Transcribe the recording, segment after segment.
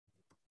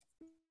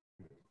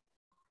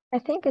I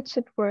think it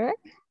should work.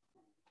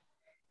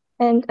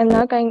 And I'm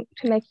now going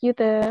to make you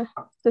the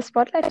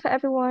spotlight for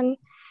everyone.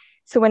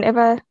 So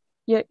whenever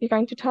you're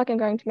going to talk, I'm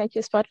going to make you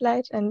a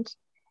spotlight. And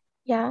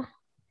yeah,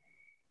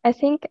 I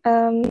think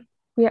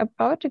we are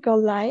about to go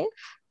live.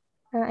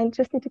 I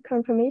just need a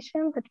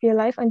confirmation that we are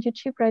live on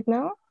YouTube right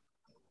now.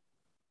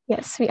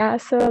 Yes, we are.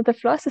 So the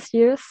floor is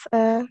yours.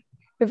 We're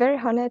very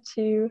honored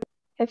to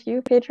have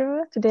you,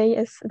 Pedro, today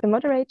as the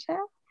moderator.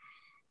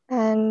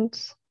 And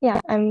yeah,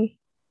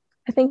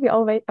 I think we're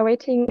all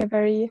awaiting a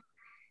very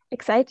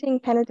exciting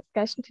panel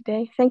discussion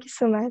today. Thank you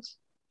so much.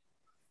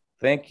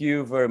 Thank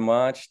you very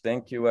much.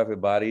 Thank you,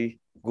 everybody.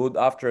 Good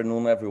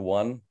afternoon,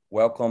 everyone.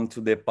 Welcome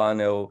to the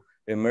panel,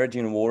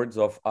 Emerging Words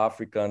of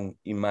African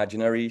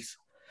Imaginaries.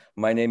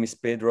 My name is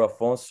Pedro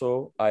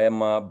Affonso. I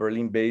am a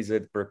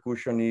Berlin-based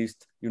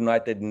percussionist,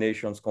 United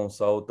Nations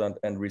consultant,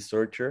 and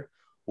researcher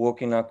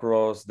working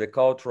across the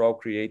cultural,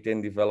 creative,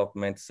 and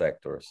development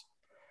sectors.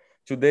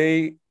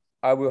 Today,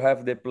 I will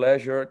have the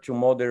pleasure to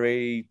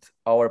moderate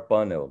our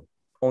panel.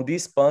 On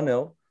this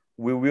panel,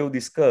 we will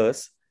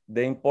discuss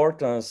the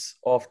importance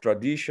of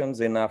traditions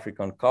in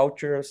African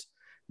cultures,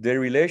 the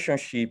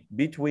relationship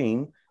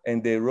between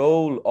and the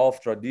role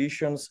of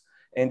traditions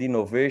and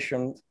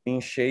innovation in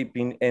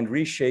shaping and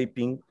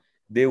reshaping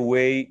the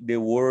way the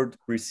world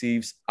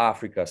perceives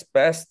Africa's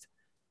past,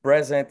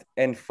 present,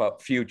 and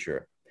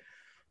future.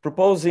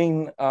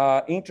 Proposing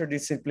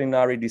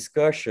interdisciplinary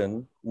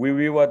discussion, we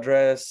will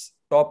address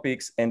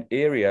topics and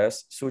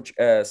areas such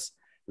as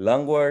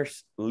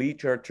language,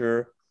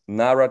 literature,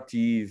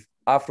 narrative,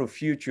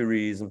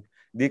 Afrofuturism,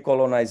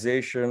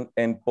 decolonization,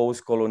 and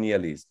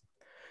postcolonialism.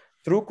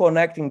 Through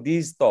connecting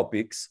these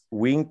topics,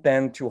 we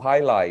intend to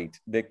highlight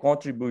the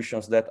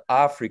contributions that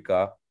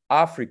Africa,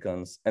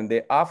 Africans, and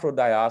the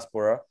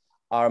Afrodiaspora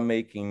are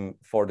making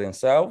for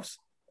themselves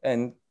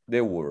and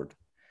the world.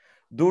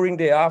 During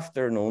the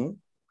afternoon,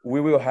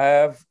 we will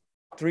have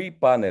three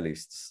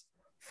panelists.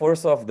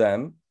 First of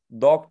them,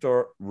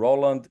 Dr.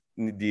 Roland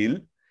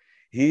Ndille.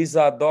 He is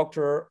a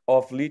doctor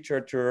of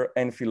literature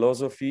and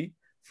philosophy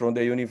from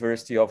the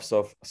University of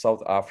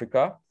South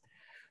Africa,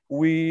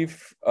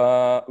 with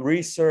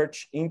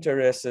research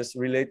interests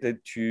related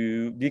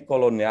to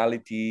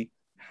decoloniality,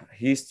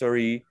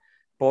 history,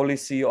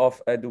 policy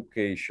of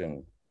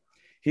education.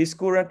 His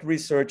current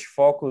research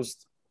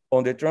focused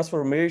on the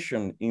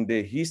transformation in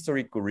the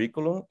history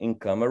curriculum in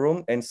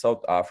Cameroon and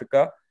South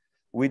Africa,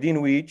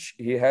 within which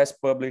he has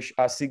published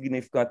a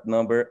significant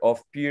number of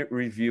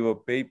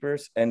peer-reviewed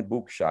papers and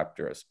book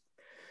chapters.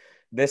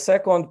 The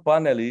second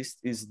panelist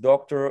is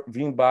Dr.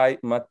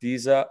 Vimbai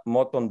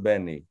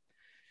Matiza-Mtombeni.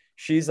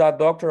 She is a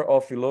doctor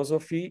of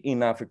philosophy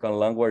in African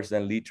language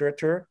and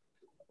literature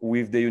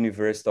with the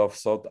University of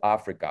South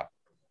Africa.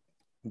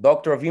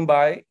 Dr.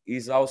 Vimbai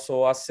is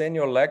also a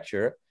senior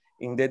lecturer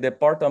in the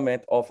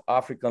Department of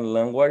African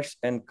Language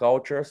and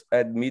Cultures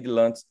at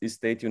Midlands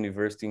State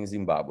University in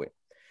Zimbabwe.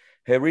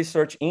 Her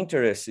research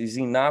interest is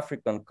in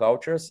African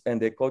cultures and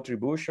the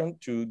contribution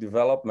to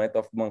development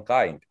of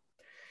mankind.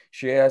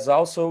 She has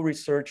also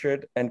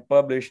researched and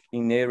published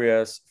in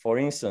areas, for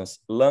instance,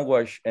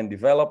 language and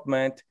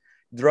development,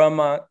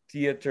 drama,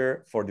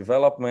 theater for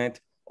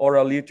development,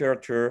 oral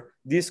literature,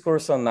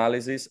 discourse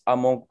analysis,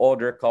 among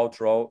other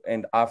cultural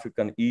and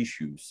African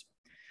issues.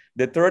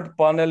 The third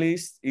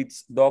panelist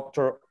is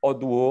Dr.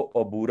 Oduor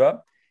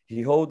Obura.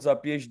 He holds a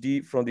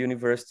PhD from the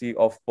University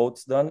of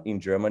Potsdam in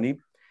Germany.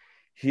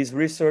 His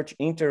research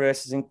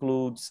interests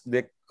includes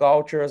the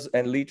cultures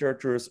and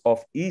literatures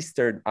of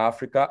Eastern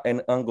Africa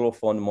and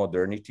Anglophone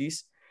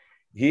modernities.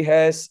 He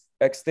has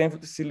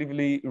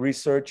extensively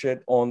researched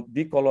on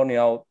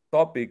decolonial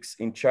topics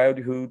in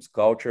childhood,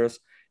 cultures,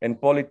 and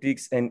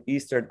politics in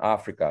Eastern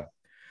Africa.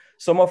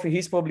 Some of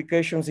his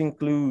publications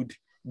include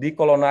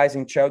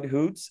Decolonizing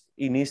Childhoods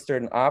in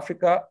Eastern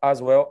Africa,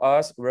 as well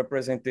as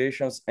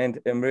Representations and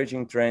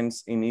Emerging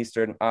Trends in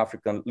Eastern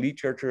African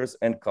Literatures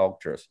and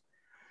Cultures.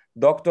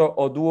 Dr.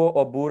 Oduor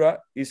Obura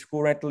is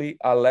currently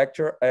a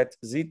lecturer at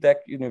Zetech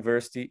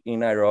University in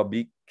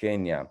Nairobi,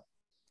 Kenya.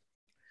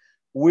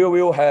 We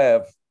will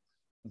have,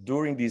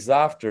 during this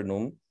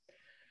afternoon,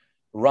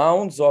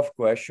 rounds of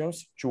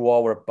questions to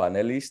our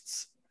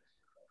panelists,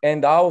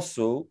 and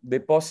also the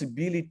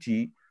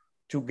possibility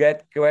to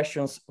get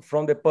questions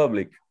from the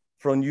public,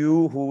 from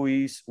you who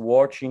is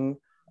watching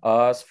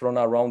us from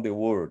around the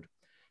world.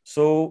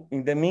 So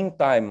in the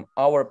meantime,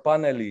 our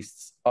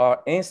panelists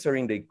are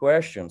answering the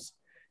questions.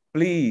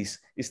 Please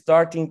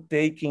start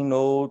taking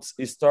notes,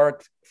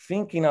 start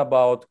thinking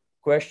about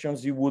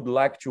questions you would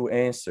like to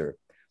answer.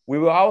 We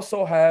will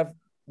also have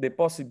the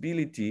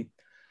possibility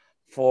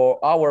for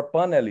our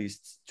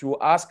panelists to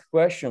ask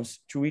questions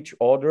to each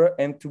other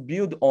and to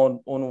build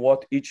on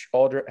what each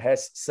other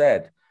has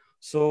said.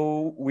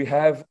 So we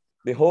have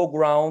the whole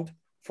ground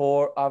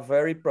for a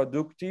very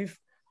productive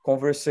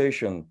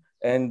conversation.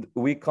 And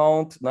we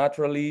count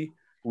naturally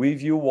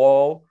with you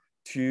all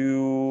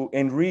to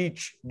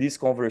enrich this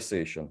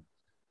conversation.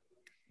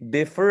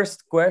 The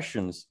first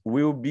questions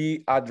will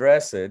be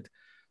addressed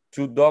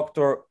to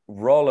Dr.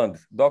 Roland.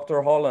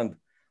 Dr. Roland,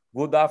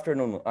 Good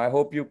afternoon. I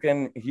hope you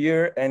can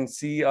hear and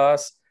see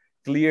us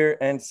clear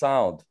and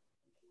sound.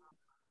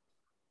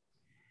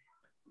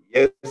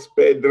 Yes,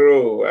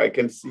 Pedro, I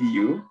can see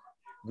you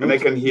and I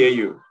can hear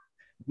you.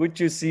 Good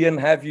to see and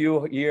have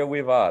you here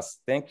with us.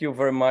 Thank you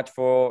very much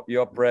for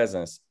your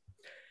presence.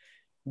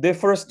 The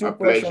first two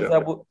questions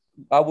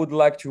I would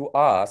like to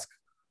ask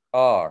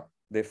are,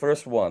 the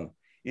first one,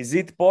 is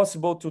it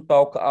possible to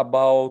talk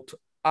about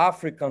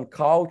African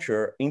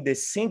culture in the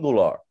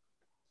singular,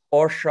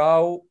 or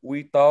shall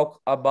we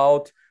talk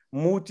about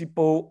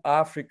multiple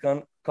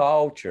African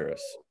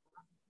cultures?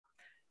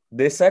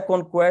 The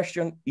second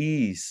question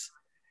is,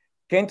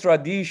 can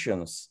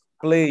traditions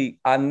play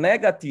a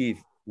negative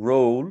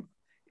role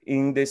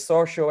in the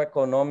social,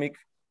 economic,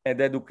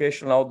 and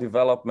educational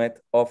development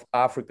of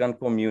African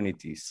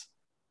communities?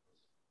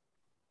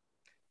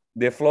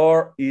 The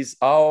floor is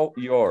all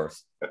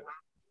yours.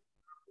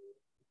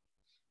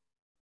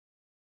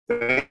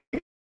 Thank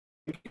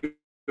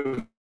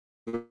you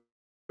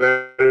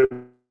very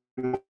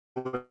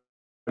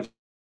much,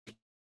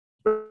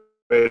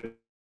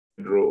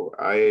 Pedro.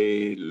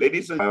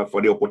 Ladies and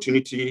for the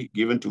opportunity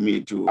given to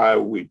me to,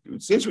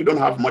 since we don't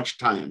have much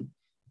time,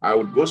 I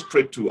would go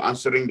straight to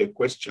answering the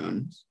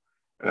questions.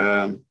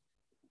 When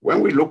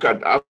we look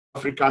at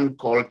African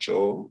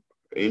culture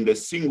in the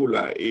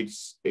singular,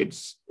 it's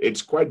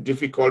quite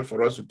difficult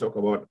for us to talk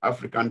about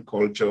African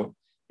culture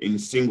in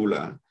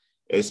singular,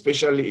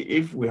 especially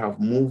if we have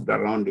moved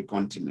around the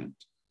continent.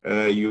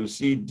 You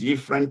see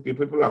different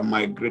people have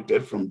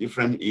migrated from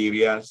different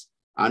areas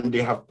and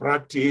they have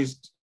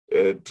practiced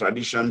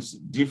traditions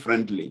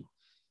differently.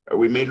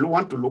 We may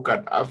want to look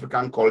at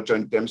African culture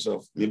in terms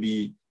of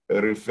maybe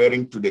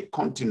referring to the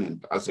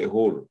continent as a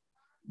whole.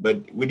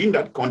 But within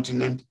that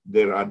continent,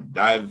 there are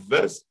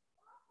diverse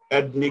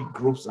ethnic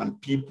groups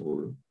and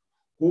people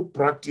who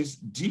practice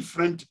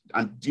different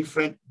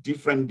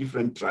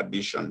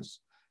traditions.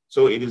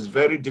 So it is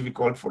very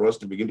difficult for us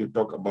to begin to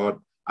talk about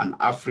an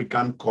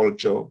African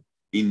culture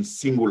in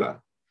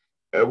singular.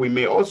 We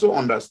may also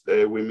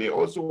understand. We may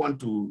also want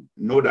to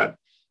know that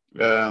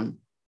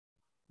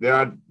there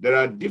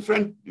are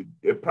different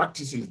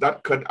practices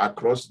that cut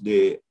across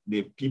the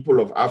people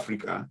of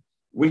Africa,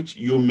 which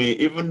you may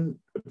even.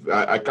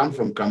 I come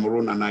from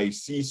Cameroon and I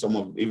see some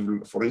of,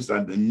 for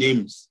instance, the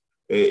names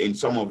in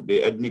some of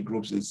the ethnic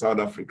groups in South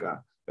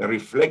Africa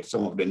reflect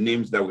some of the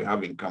names that we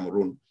have in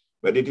Cameroon.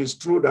 But it is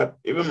true that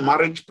even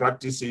marriage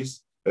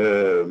practices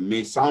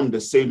may sound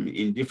the same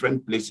in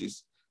different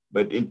places.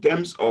 But in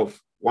terms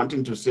of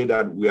wanting to say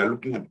that we are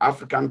looking at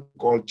African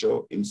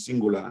culture in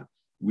singular,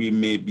 we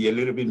may be a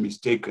little bit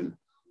mistaken.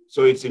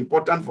 So it's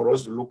important for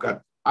us to look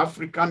at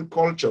African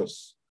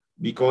cultures,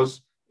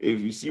 because if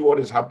you see what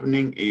is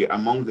happening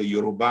among the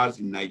Yorubas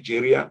in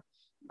Nigeria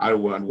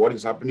and what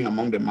is happening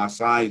among the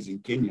Maasais in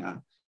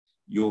Kenya,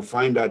 you'll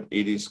find that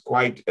it is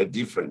quite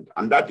different.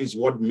 And that is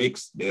what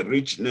makes the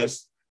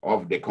richness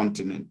of the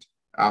continent,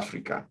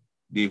 Africa,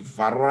 the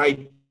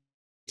variety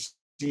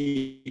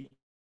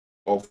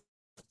of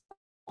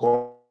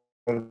cultures.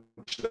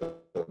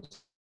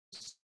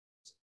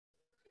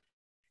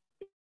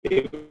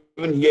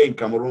 Even here in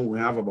Cameroon, we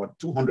have about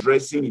 200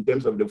 dressing in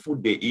terms of the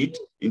food they eat,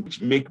 in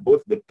which make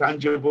both the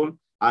tangible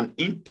and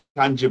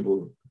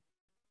intangible.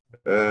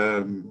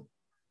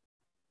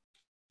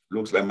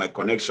 Looks like my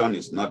connection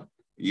is not.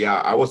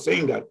 Yeah, I was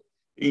saying that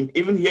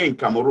even here in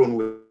Cameroon,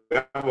 we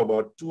have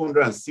about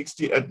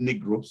 260 ethnic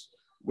groups,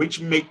 which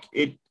make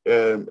it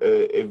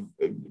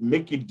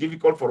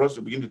difficult for us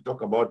to begin to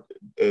talk about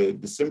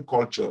the same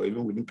culture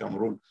even within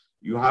Cameroon.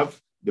 You have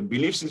the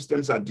belief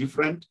systems are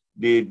different,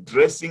 the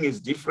dressing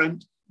is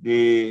different,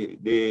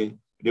 the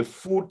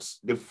food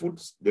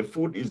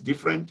is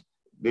different,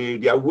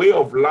 their way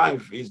of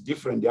life is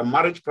different, their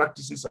marriage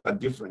practices are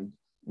different,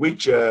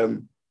 which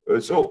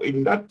so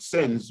in that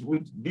sense,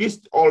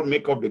 these all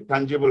make up the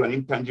tangible and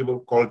intangible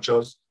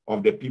cultures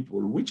of the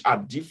people, which are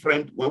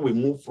different when we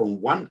move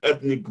from one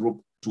ethnic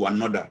group to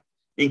another,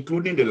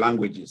 including the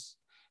languages.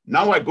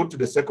 Now I go to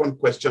the second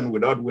question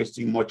without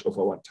wasting much of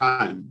our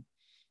time.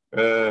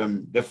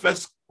 The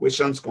first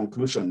question's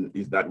conclusion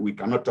is that we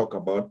cannot talk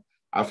about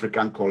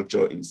African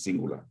culture in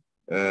singular.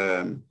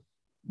 There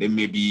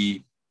may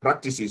be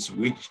practices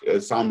which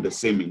sound the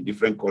same in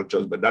different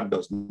cultures, but that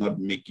does not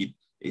make it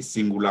a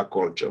singular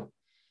culture.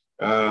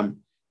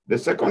 The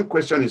second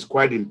question is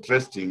quite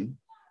interesting,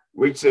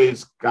 which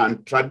says,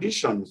 can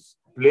traditions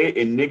play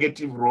a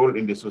negative role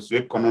in the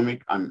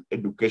socioeconomic and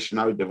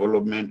educational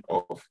development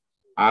of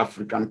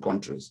African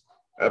countries?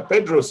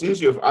 Pedro, since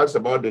you've asked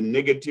about the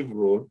negative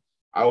role,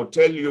 I'll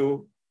tell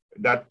you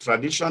that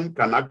tradition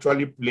can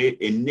actually play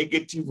a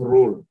negative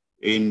role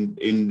in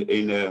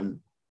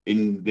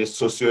the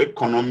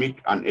socioeconomic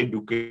and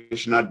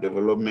educational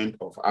development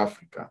of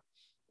Africa,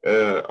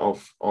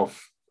 of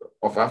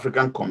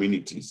African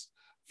communities.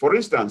 For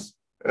instance,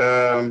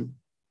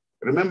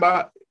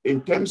 remember,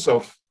 in terms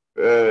of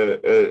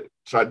there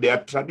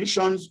are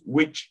traditions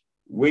which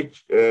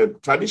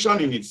tradition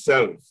in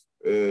itself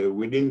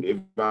within, if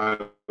I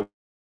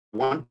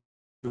want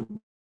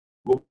to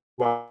go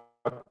back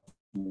to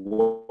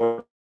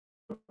what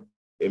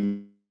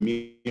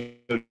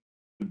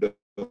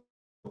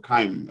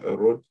Durkheim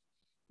wrote,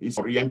 is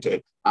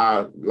oriented,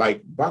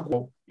 like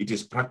backward, it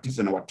is practiced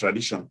in our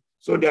tradition.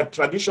 So there are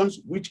traditions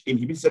which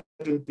inhibit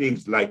certain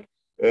things like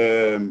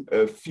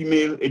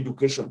female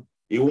education.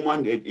 A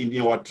woman,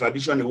 in our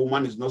tradition, a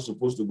woman is not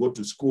supposed to go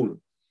to school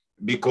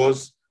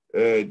because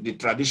the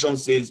tradition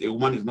says a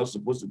woman is not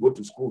supposed to go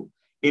to school.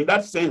 In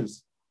that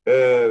sense,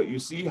 you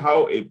see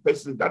how a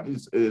person that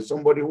is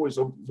somebody who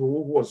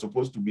was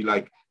supposed to be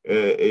like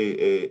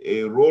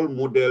a role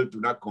model to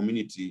that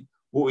community,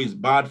 who is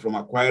barred from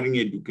acquiring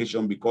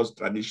education because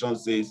tradition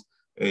says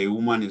a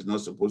woman is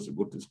not supposed to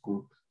go to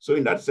school. So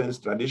in that sense,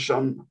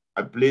 tradition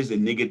plays a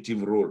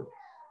negative role.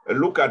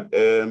 Look at,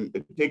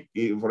 take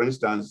for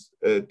instance,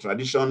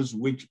 traditions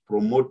which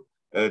promote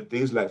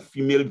things like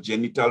female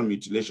genital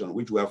mutilation,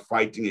 which we are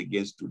fighting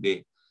against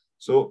today.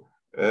 So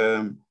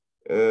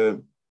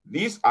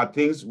these are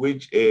things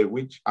which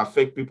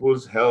affect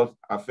people's health,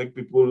 affect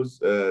people's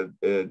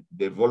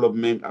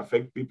development,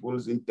 affect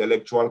people's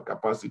intellectual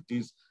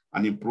capacities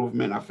and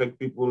improvement, affect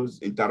people's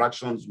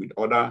interactions with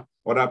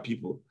other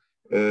people.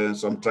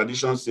 Some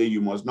traditions say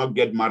you must not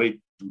get married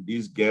to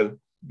this girl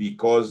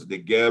because the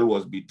girl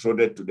was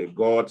betrothed to the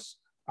gods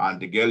and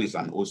the girl is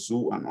an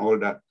Osu and all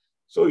that.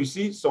 So you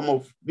see, some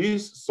of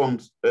these,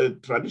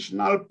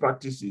 traditional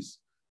practices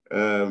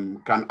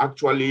can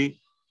actually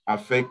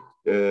affect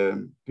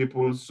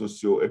people's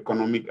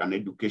socio-economic and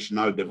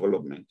educational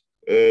development.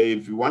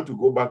 If you want to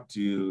go back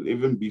to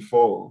even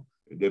before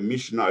the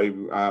missionary,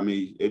 I'm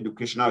an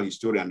educational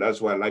historian,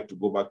 that's why I like to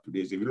go back to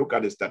this. If you look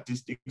at the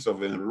statistics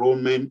of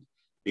enrollment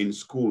in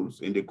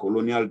schools in the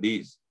colonial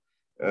days,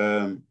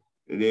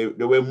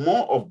 there were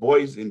more of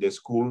boys in the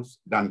schools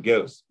than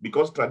girls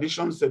because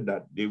tradition said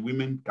that the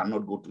women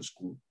cannot go to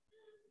school,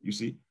 you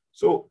see.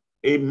 So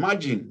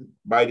imagine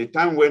by the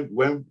time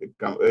when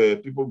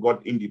people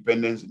got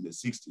independence in the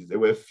 60s, there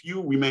were few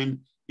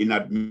women in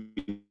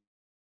administration.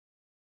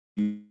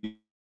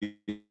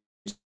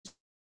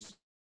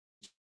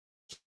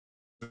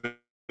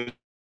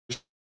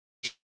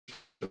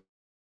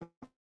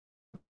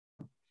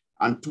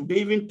 And today,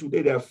 even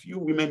today, there are few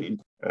women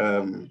in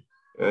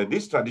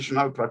these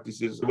traditional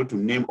practices, able to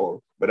name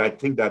all, but I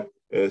think that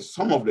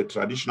some of the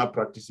traditional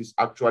practices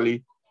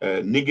actually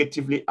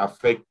negatively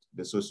affect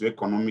the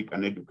socioeconomic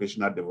and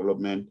educational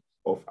development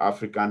of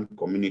African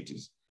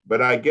communities.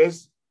 But I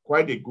guess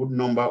quite a good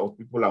number of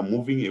people are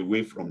moving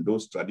away from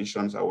those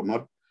traditions. I will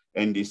not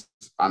end this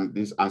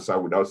answer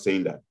without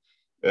saying that.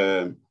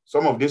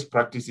 Some of these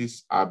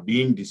practices are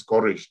being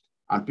discouraged,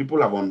 and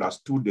people have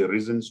understood the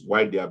reasons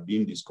why they are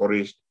being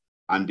discouraged,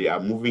 and they are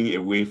moving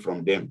away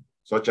from them,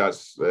 such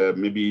as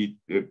maybe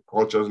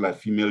cultures like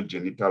female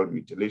genital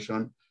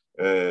mutilation,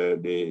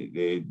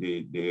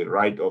 the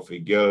right of a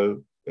girl,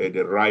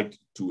 the right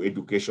to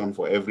education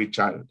for every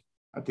child.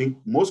 I think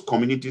most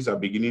communities are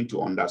beginning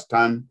to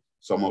understand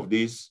some of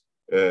these,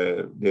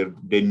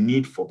 the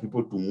need for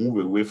people to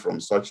move away from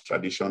such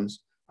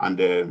traditions and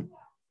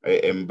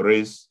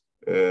embrace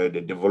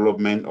the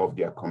development of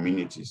their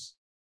communities.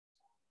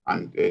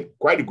 And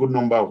quite a good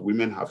number of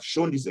women have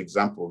shown these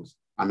examples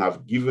and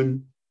have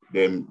given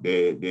them,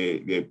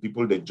 the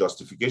people, the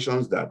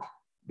justifications that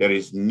there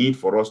is need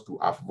for us to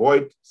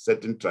avoid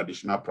certain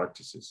traditional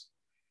practices.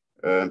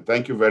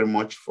 Thank you very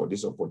much for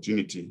this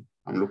opportunity.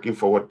 I'm looking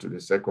forward to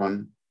the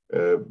second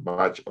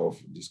batch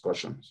of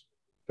discussions.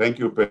 Thank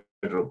you,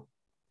 Pedro.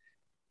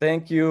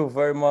 Thank you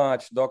very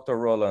much, Dr.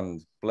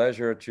 Roland.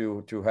 Pleasure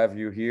to have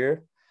you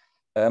here.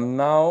 I'm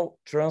now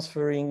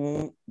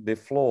transferring the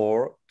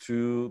floor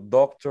to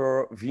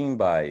Dr.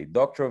 Vimbai.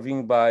 Dr.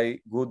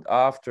 Vimbai, good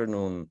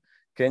afternoon.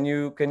 Can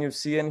you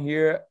see and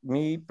hear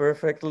me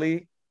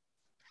perfectly?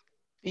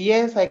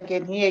 Yes, I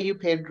can hear you,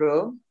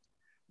 Pedro.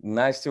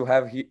 Nice to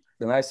have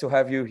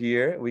you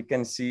here. We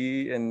can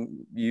see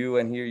and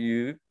hear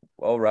you.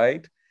 All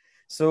right.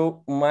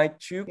 So my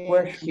two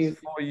questions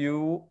for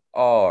you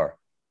are,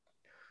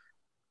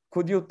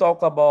 could you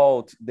talk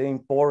about the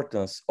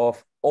importance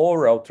of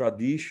oral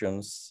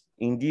traditions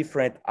in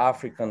different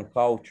African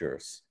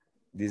cultures?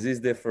 This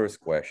is the first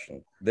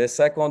question. The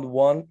second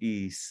one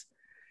is,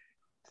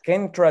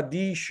 can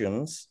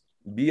traditions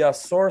be a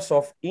source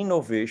of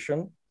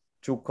innovation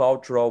to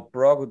cultural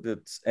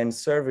products and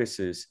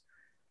services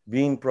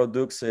being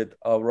produced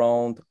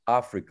around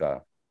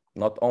Africa,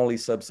 not only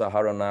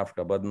sub-Saharan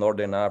Africa, but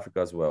Northern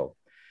Africa as well?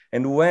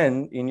 And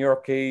when, in your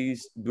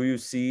case, do you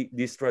see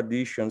these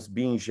traditions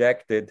being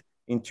injected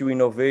into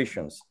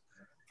innovations?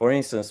 For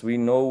instance, we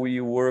know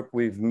we work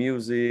with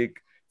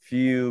music,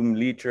 film,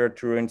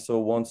 literature, and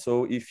so on.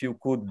 So if you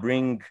could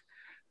bring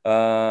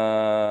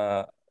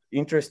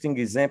interesting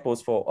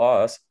examples for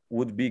us,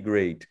 would be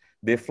great.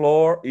 The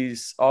floor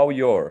is all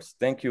yours.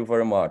 Thank you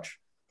very much.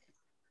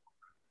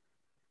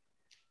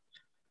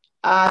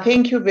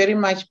 Thank you very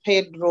much,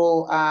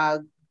 Pedro.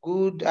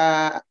 Good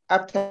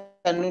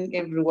afternoon,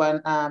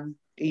 everyone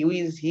who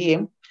is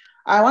here.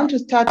 I want to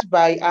start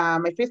by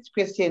my first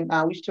question,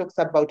 which talks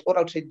about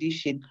oral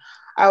tradition.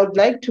 I would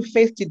like to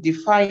first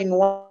define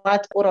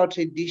what oral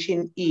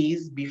tradition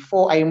is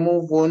before I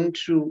move on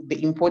to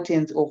the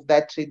importance of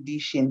that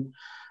tradition.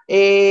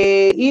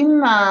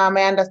 In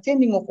my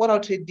understanding of oral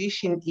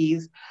tradition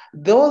is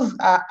those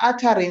are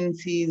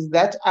utterances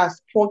that are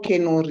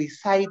spoken or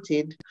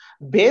recited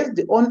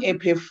based on a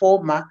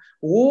performer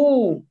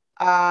who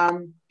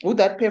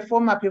that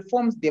performer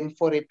performs them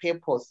for a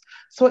purpose.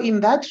 So in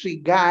that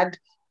regard,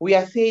 we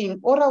are saying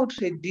oral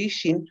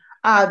tradition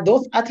are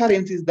those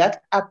utterances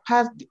that are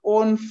passed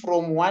on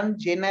from one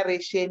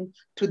generation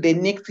to the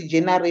next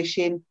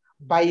generation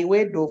by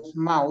word of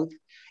mouth.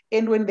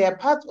 And when they are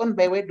passed on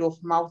by word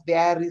of mouth, they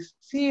are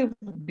received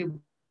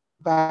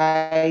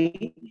by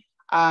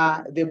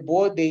the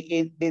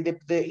body,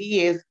 the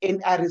ears,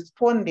 and are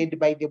responded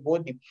by the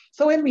body.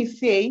 So when we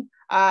say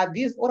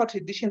these oral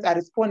traditions are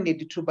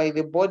responded to by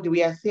the body,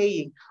 we are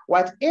saying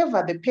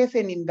whatever the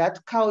person in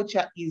that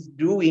culture is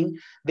doing,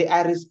 they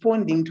are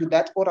responding to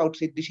that oral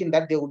tradition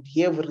that they would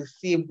have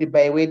received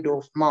by word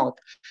of mouth.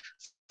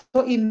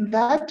 So in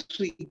that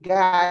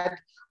regard,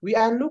 we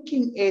are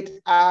looking at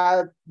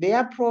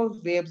their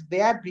proverbs,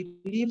 their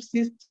belief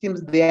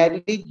systems,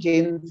 their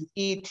legends,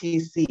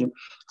 etc.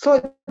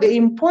 So the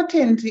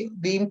importance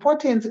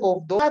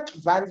of those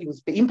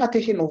values, the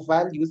impartation of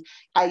values,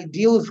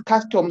 ideals,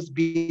 customs,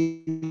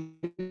 beliefs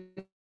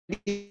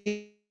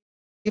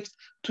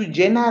to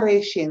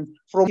generations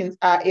from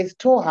a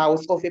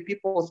storehouse of a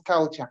people's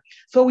culture.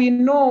 So we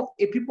know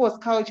a people's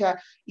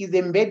culture is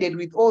embedded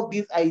with all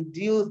these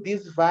ideals,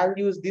 these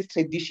values, these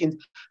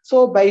traditions.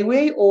 So by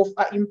way of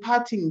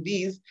imparting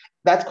these,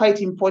 that's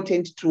quite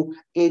important to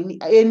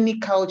any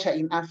culture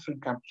in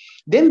Africa.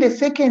 Then the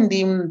second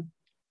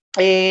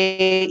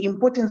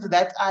importance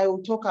that I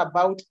will talk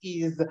about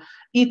is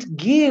it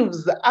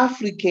gives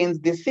Africans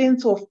the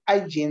sense of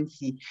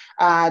urgency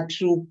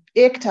to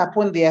act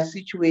upon their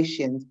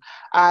situations.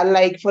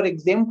 Like, for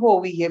example,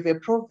 we have a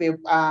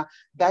proverb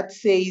that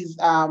says,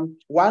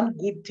 one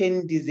good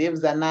turn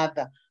deserves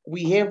another.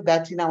 We have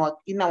that in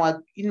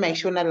my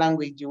Shona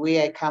language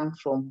where I come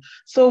from.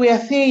 So we are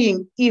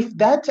saying if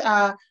that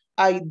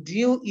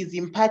ideal is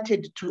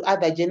imparted to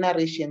other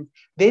generations,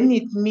 then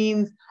it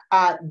means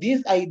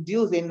these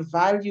ideals and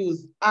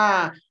values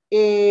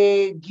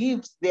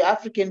gives the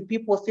African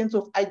people a sense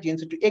of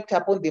urgency to act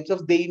upon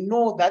themselves. They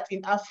know that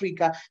in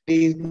Africa,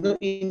 there is no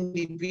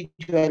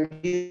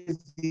individualism.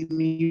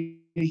 You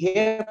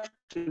have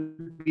to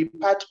be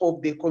part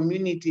of the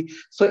community.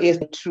 So as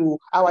to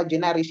our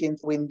generations,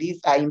 when these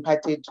are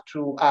imparted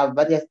to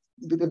various,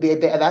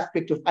 the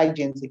aspect of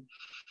agency.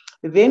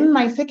 Then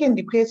my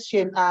second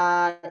question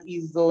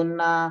is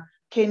on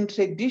can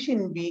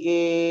tradition be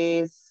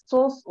a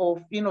source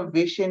of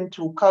innovation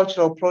to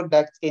cultural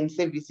products and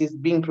services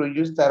being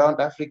produced around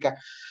Africa?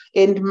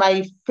 And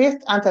my first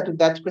answer to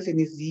that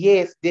question is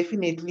yes,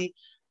 definitely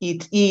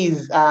it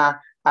is. They are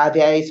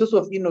a source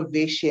of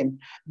innovation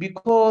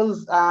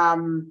because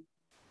the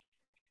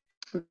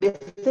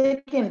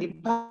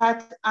second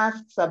part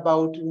asks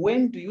about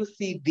when do you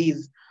see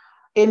these?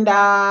 And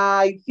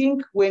I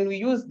think when we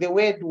use the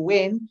word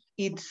when,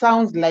 it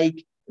sounds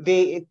like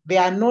they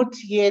are not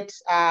yet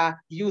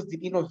used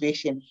in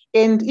innovation.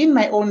 And in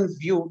my own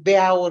view, they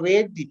are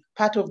already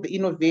part of the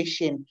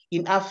innovation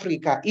in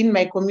Africa, in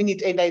my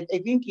community. And I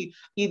think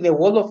in the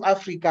whole of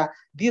Africa,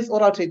 these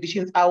oral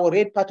traditions are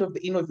already part of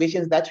the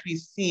innovations that we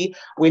see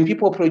when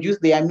people produce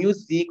their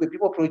music, when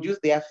people produce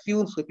their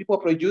films, when people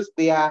produce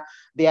their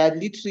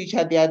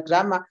literature, their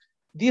drama.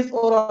 These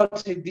oral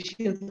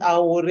traditions are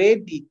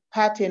already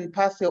part and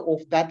parcel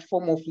of that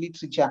form of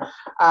literature.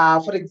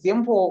 For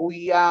example,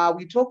 we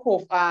talk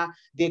of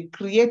the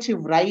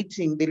creative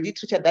writing, the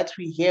literature that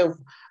we have.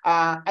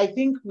 I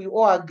think we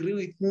all agree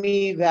with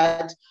me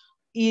that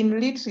in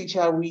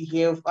literature we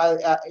have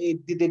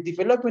the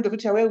development of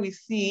literature where we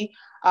see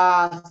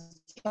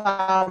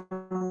some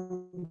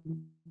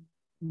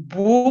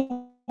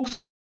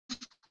books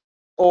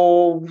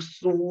or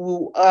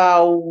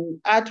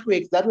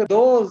artworks that were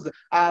those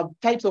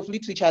types of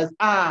literatures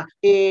are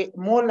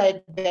more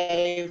like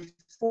the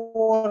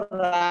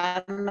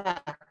forerunner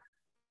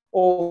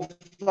of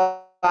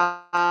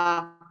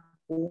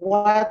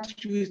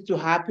what used to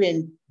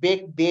happen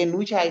back then,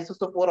 which are a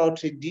source of oral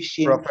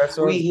tradition.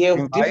 Professor we have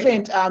Vimbai?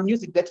 different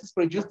music that is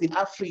produced in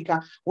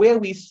Africa, where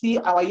we see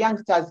our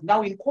youngsters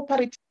now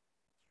incorporate.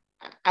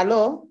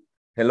 Hello?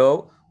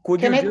 Hello?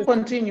 Can I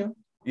continue?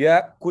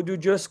 Yeah, could you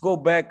just go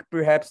back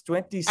perhaps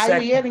 20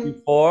 seconds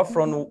before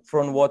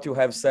from what you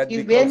have said?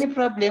 Is there any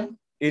problem?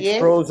 It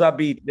froze a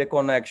bit, the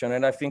connection,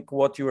 and I think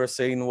what you were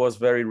saying was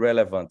very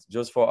relevant,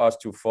 just for us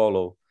to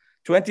follow.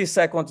 20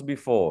 seconds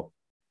before.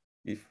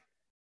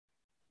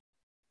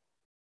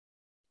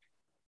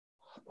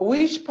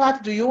 Which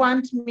part do you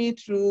want me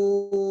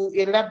to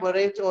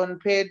elaborate on,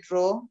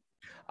 Pedro?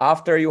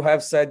 After you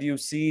have said you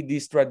see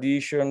these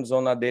traditions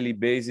on a daily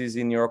basis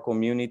in your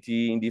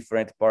community in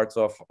different parts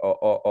of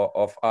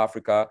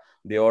Africa,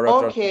 the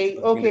oral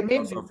traditions in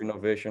the source of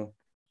innovation.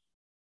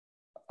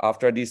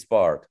 After this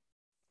part.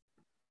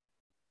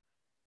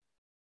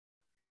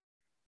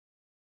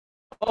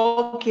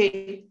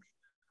 Okay,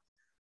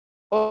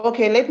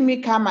 let me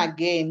come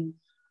again.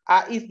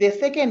 is the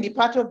second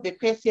part of the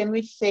question,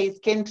 which says,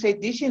 can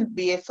traditions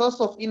be a source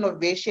of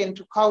innovation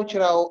to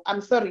cultural,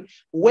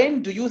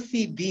 when do you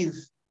see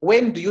these?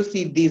 When do you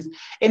see this?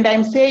 And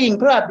I'm saying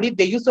probably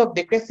the use of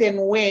the question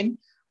when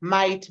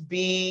might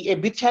be a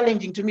bit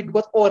challenging to me,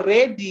 because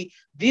already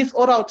these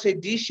oral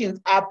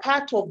traditions are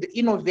part of the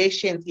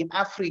innovations in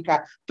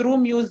Africa through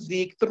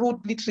music,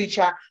 through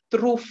literature,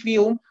 through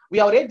film.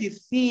 We are already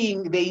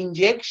seeing the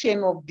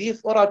injection of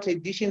these oral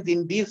traditions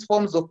in these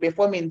forms of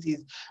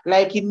performances.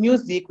 Like in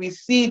music, we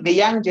see the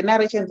young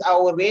generations are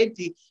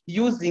already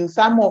using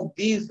some of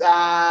these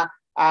oral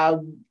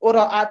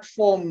art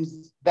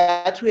forms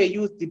that were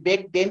used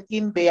back then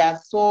in their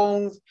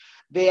songs.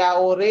 They are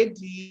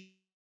already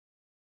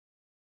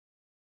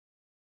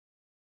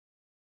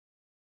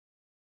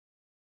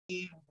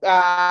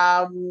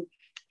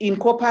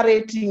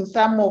incorporating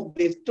some of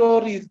the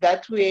stories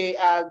that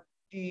were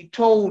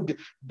told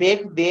back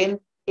then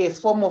as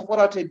form of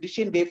oral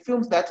tradition. The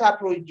films that are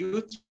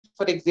produced,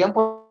 for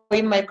example,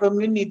 in my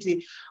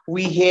community,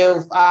 we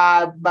have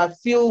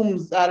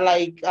films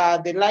like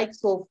the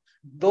likes of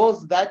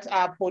those that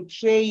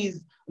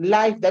portrays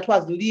life that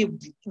was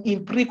lived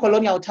in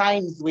pre-colonial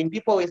times when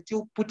people were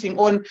still putting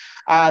on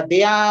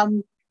their,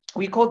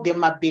 we call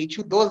them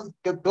mabechu, those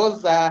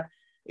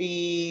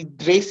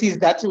dresses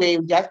that were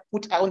just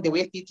put on the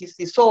waist,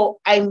 etc. So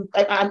I'm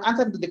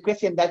answering to the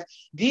question that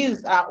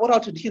these oral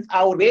traditions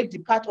are already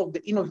part of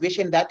the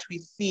innovation that we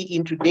see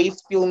in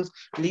today's films,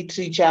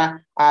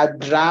 literature,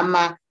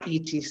 drama,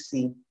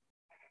 etc.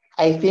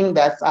 I think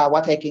that's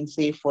what I can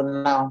say for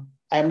now.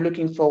 I'm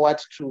looking forward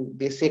to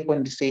the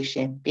second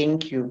session.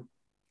 Thank you.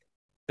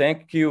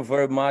 Thank you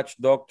very much,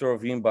 Dr.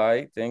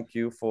 Vimbai. Thank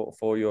you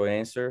for your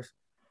answers.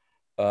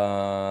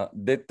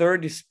 The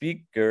third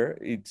speaker,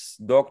 it's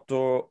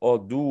Dr.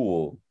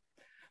 Oduor.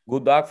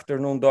 Good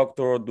afternoon,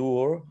 Dr.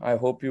 Oduor. I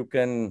hope you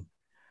can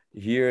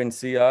hear and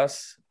see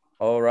us.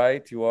 All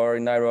right, you are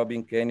in Nairobi,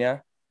 in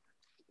Kenya.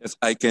 Yes,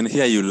 I can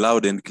hear you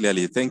loud and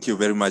clearly. Thank you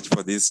very much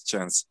for this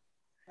chance.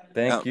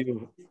 Thank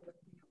you.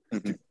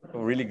 I'm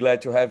really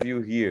glad to have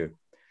you here.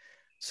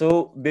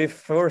 So the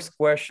first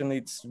question,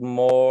 it's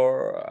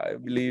more, I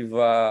believe,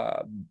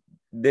 a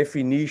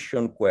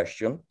definition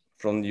question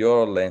from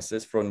your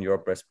lenses, from your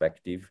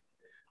perspective,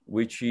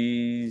 which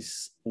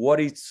is, what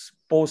is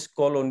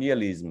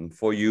post-colonialism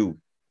for you?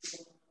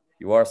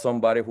 You are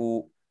somebody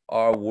who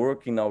are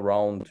working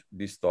around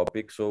this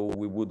topic, so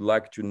we would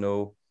like to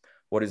know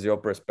what is your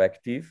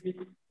perspective.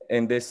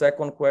 And the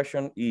second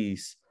question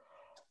is,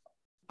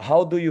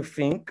 how do you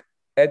think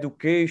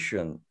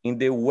education in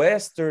the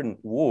Western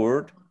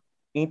world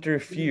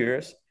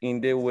interferes in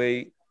the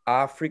way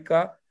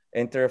Africa,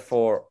 and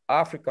therefore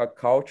Africa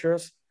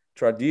cultures,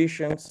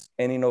 traditions,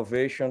 and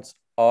innovations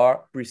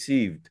are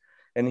perceived?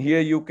 And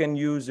here you can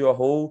use your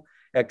whole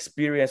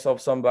experience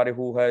of somebody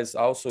who has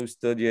also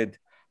studied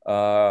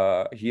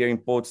here in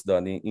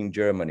Potsdam in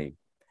Germany.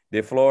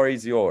 The floor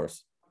is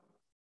yours.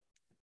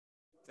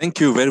 Thank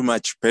you very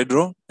much,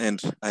 Pedro,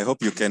 and I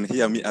hope you can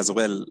hear me as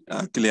well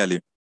clearly.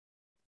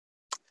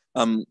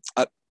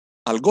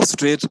 I'll go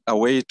straight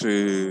away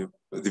to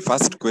the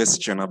first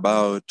question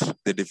about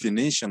the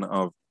definition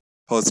of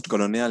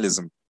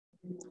post-colonialism.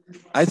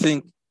 I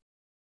think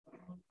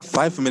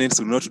 5 minutes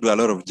will not do a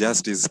lot of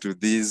justice to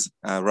this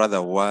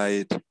rather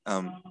wide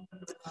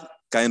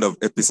kind of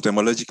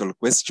epistemological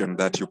question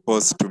that you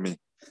posed to me.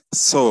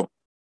 So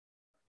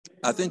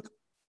I think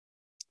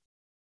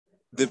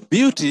the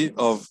beauty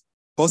of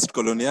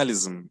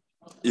post-colonialism,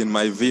 in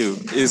my view,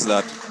 is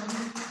that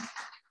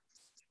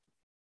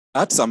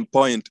at some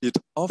point it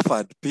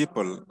offered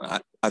people,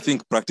 I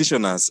think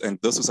practitioners and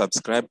those who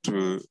subscribe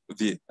to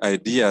the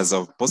ideas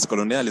of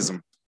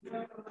post-colonialism,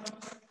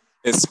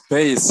 a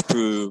space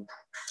to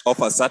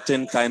offer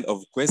certain kind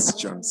of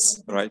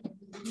questions, right?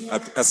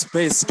 A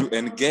space to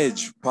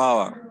engage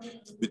power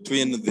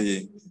between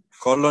the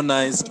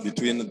colonized,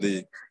 between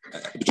the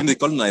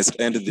colonized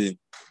and the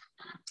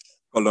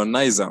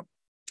colonizer.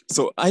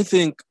 So I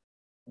think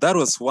that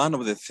was one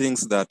of the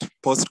things that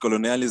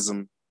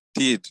post-colonialism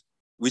did,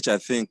 which I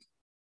think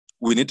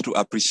we need to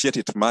appreciate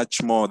it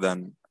much more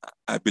than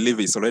I believe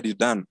it's already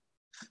done.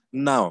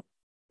 Now,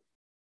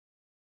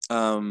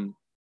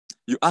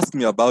 you asked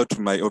me about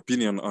my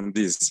opinion on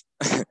this.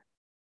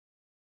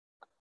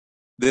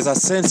 There's a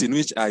sense in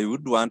which I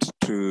would want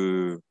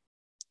to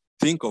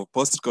think of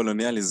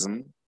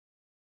post-colonialism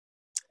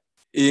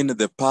in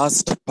the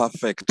past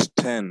perfect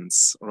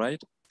tense,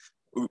 right?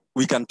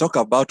 We can talk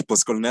about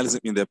post-colonialism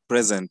in the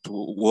present,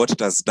 what it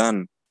has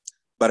done,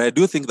 but I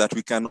do think that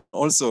we can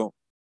also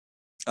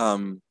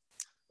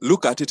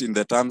look at it in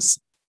the terms,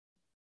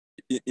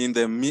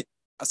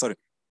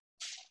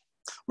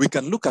 we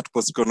can look at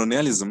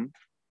post-colonialism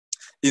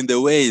in the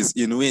ways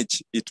in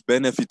which it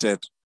benefited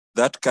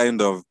that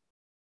kind of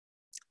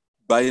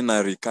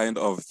binary kind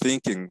of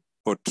thinking,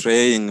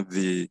 portraying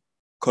the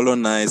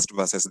colonized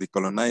versus the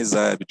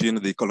colonizer,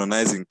 between the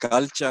colonizing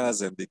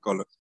cultures and the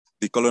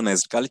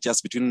colonized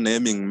cultures, between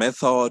naming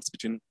methods,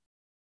 between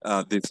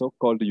the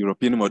so-called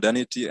European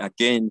modernity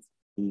against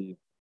the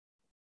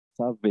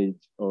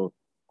savage or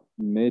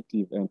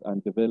native and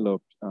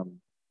undeveloped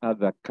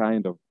other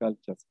kind of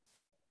cultures.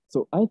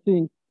 So I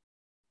think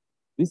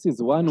this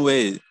is one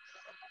way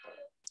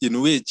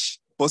in which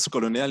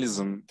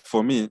post-colonialism,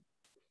 for me,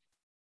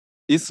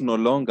 is no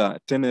longer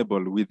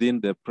tenable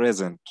within the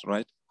present,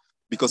 right?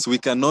 Because we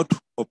cannot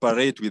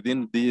operate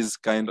within these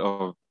kind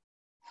of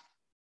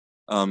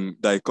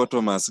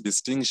dichotomous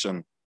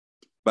distinction.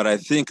 But I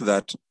think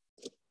that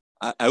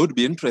I would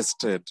be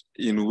interested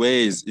in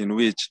ways in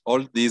which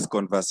all these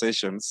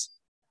conversations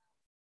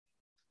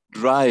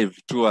drive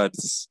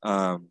towards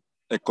a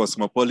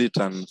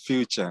cosmopolitan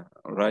future,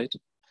 right?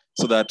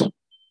 So that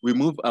we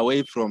move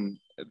away from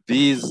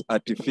these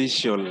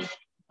artificial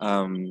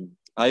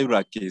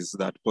hierarchies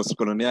that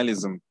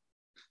post-colonialism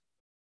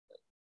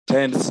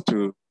tends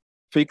to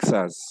fix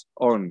us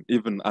on,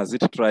 even as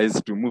it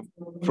tries to move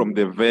from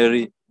the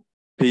very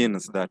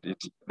pins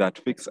that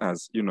fix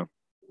us. You know,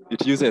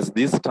 it uses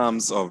these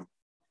terms of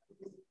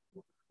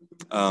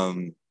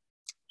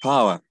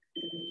power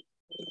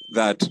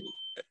that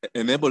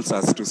enables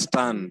us to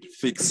stand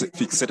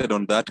fixated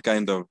on that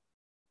kind of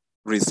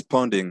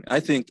responding. I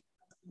think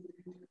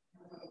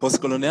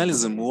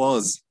post-colonialism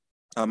was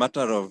a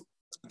matter of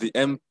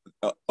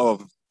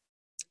of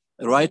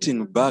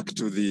writing back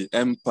to the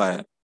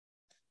empire.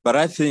 But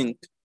I think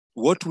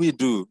what we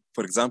do,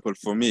 for example,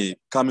 for me,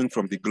 coming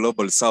from the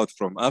global south,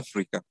 from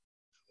Africa,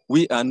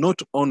 we are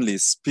not only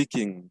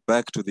speaking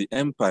back to the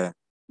empire,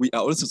 we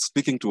are also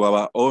speaking to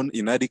our own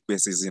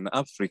inadequacies in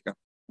Africa.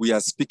 We are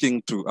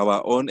speaking to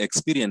our own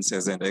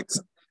experiences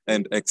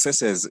and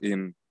excesses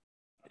in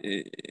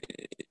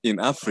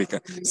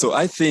Africa. So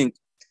I think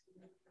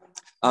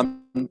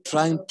I'm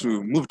trying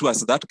to move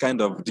towards that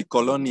kind of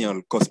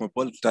decolonial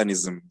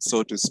cosmopolitanism,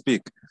 so to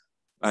speak,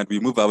 and we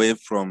move away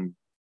from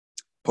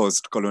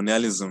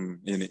post-colonialism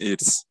in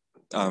its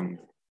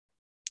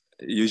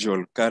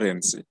usual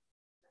currency.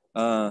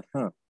 And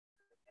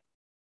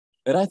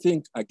I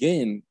think,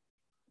 again,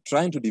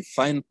 trying to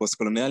define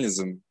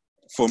post-colonialism,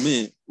 for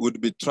me,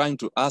 would be trying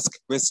to ask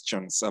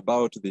questions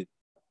about the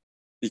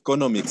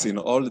economics in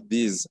all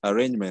these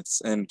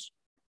arrangements. And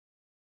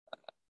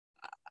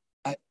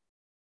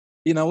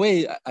in a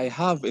way, I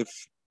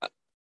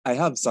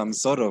have some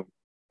sort of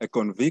a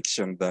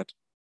conviction that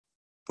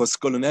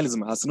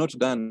post-colonialism has not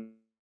done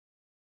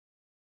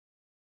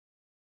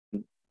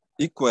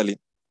equally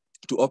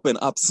to open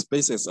up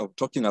spaces of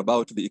talking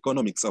about the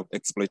economics of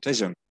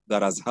exploitation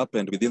that has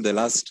happened within the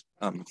last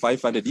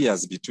 500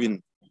 years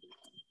between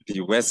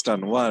the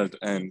Western world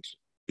and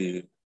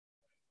the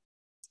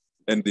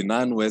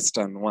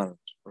non-Western world,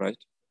 right?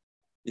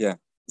 Yeah.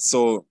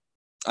 So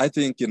I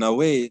think in a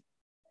way,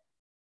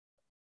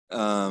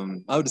 I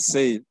would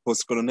say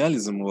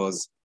post-colonialism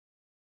was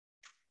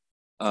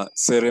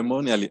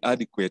ceremonially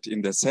adequate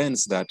in the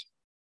sense that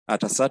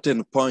at a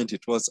certain point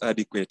it was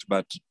adequate,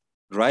 but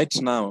right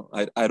now,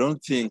 I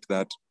don't think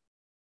that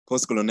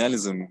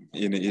post-colonialism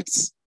in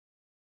its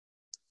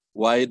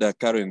wider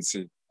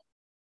currency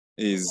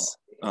is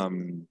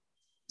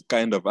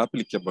kind of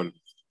applicable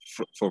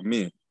for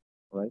me,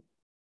 right?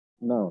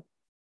 Now,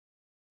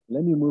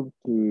 let me move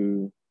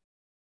to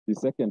the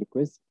second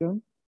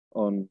question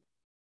on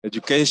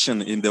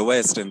education in the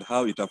West and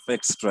how it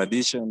affects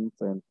traditions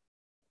and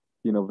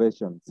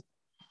innovations.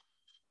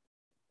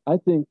 I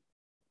think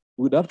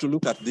we'd have to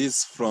look at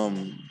this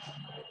from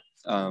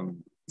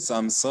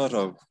some sort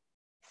of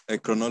a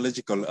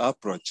chronological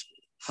approach.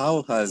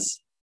 How has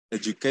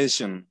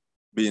education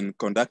been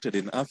conducted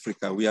in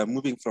Africa? We are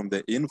moving from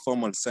the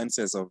informal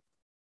senses of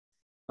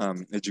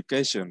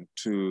education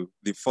to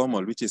the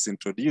formal, which is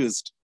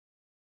introduced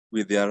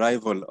with the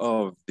arrival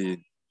of the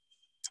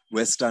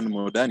Western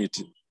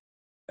modernity.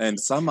 And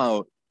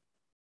somehow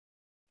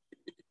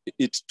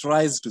it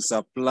tries to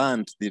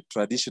supplant the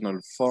traditional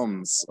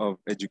forms of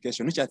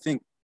education, which I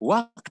think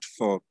worked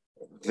for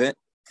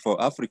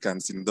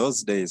Africans in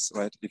those days,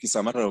 right? If it's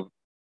a matter of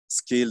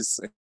skills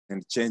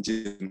and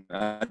changing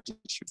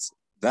attitudes,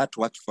 that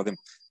worked for them.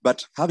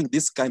 But having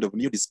this kind of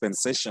new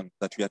dispensation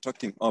that we are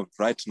talking of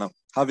right now,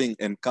 having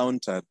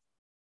encountered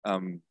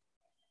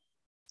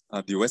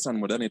the Western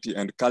modernity,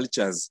 and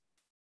cultures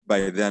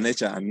by their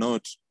nature are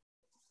not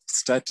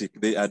static,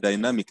 they are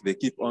dynamic, they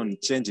keep on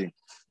changing.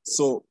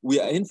 So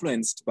we are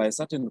influenced by a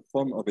certain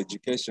form of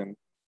education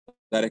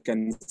that I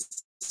can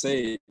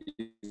say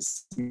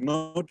is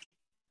not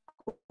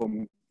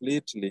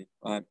completely,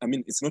 I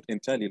mean, it's not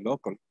entirely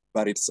local,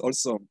 but it's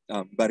also,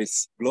 but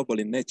it's global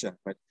in nature,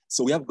 right?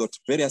 So we have got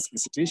various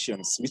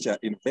institutions which are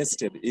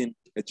invested in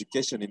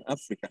education in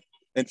Africa.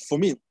 And for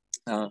me,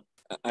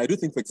 I do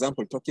think, for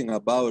example, talking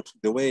about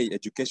the way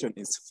education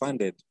is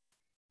funded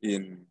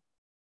in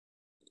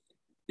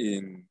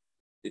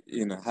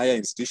higher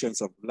institutions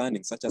of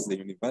learning, such as the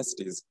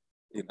universities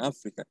in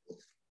Africa,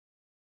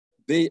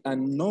 they are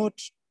not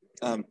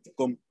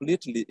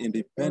completely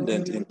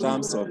independent in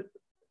terms of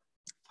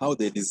how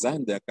they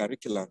design their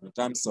curriculum, in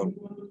terms of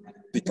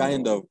the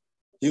kind of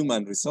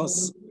human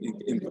resource,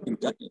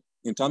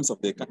 in terms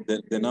of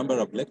the number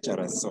of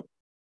lecturers. So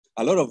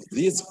a lot of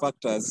these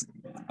factors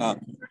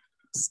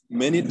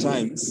many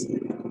times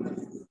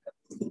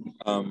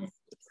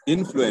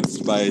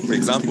influenced by, for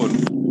example,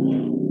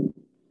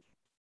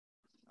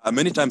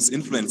 many times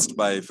influenced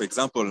by, for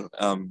example,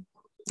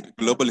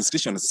 global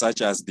institutions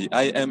such as the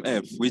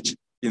IMF, which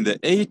in the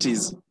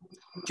 80s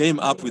came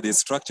up with the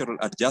structural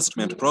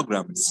adjustment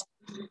programs.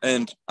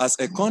 And as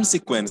a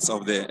consequence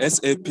of the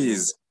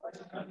SAPs,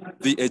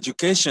 the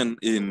education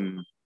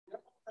in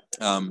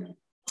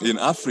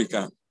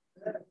Africa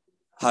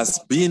has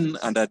been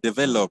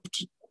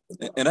underdeveloped.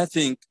 And I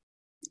think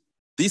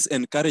this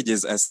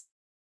encourages a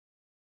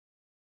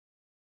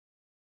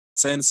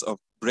sense of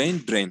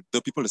brain drain,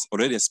 though people is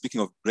already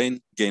speaking of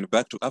brain gain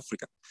back to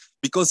Africa,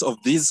 because of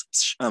these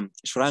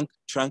shrunk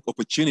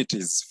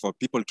opportunities for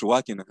people to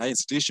work in high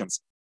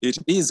institutions. It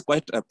is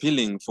quite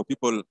appealing for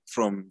people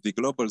from the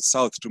global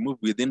south to move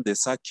within the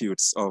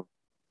circuits of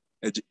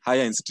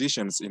higher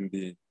institutions in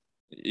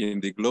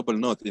the global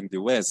north, in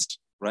the west,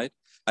 right?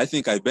 I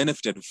think I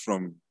benefited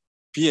from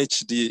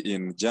PhD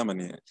in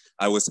Germany.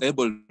 I was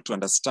able to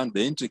understand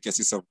the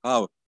intricacies of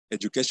how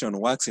education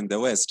works in the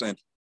West. And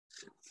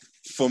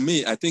for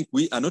me, I think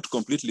we are not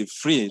completely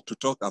free to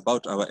talk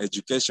about our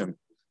education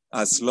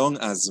as long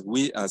as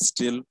we are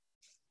still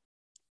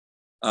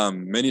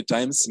many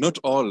times, not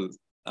all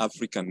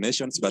African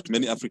nations, but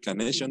many African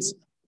nations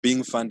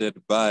being funded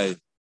by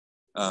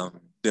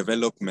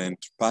development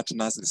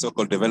partners, the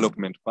so-called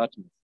development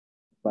partners.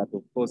 But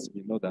of course,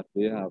 we know that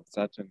they have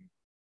certain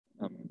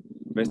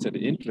vested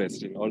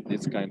interest in all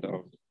this kind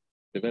of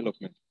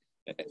development.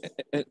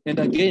 And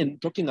again,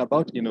 talking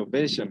about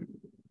innovation,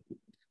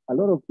 a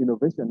lot of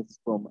innovations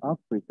from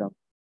Africa,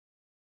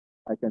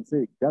 I can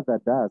say,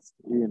 gather dust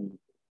in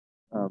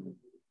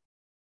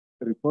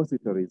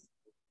repositories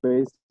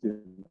based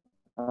in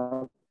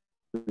Africa,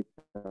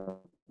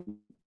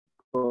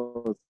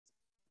 because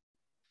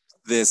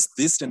there's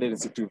this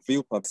tendency to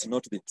view perhaps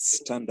not the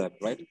standard,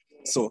 right?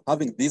 So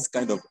having these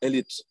kind of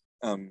elite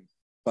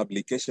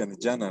publication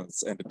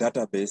journals and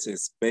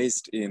databases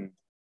based in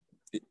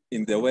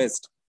the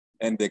West,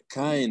 and the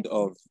kind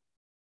of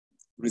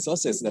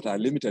resources that are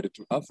limited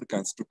to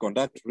Africans to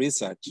conduct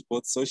research,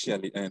 both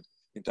socially and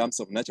in terms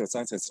of natural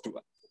sciences,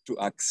 to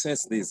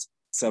access this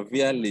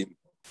severely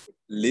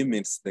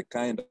limits the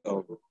kind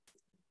of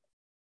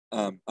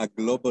a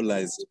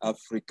globalized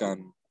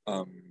African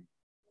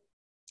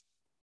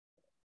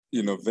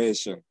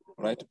innovation,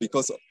 right?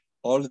 Because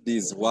all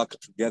these work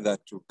together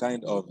to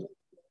kind of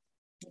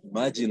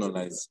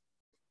marginalize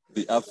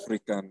the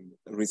African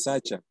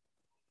researcher,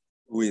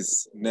 who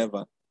is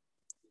never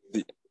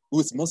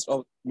who's most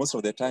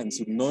of the time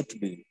should not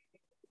be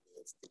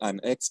an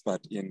expert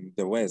in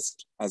the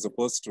West, as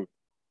opposed to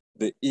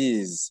the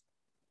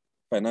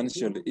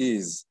financial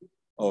ease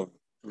of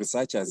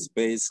researchers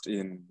based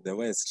in the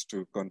West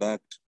to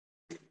conduct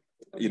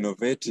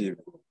innovative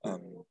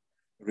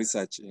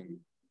research in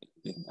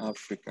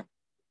Africa,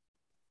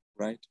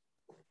 right?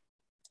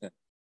 Yeah.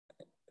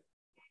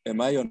 Am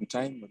I on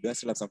time? Do I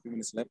still have some few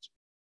minutes left?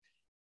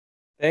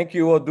 Thank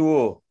you,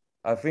 Oduor.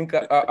 I think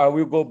I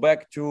will go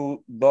back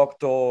to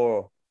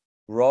Dr.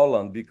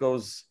 Roland,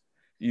 because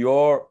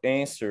your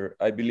answer,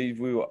 I believe,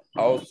 will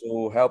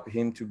also help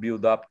him to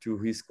build up to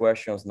his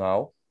questions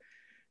now,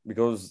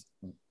 because,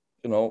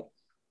 you know,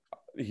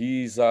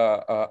 he's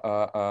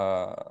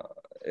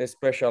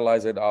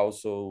specialized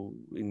also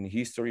in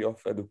history of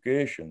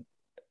education.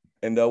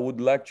 And I would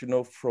like to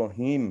know from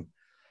him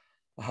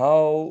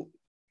how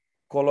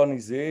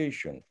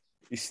colonization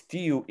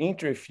still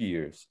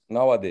interferes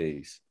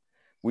nowadays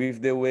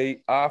with the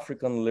way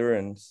African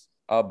learns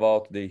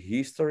about the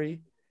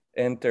history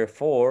and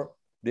therefore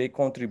the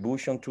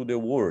contribution to the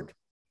world.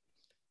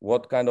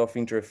 What kind of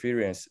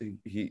interference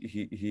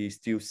he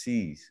still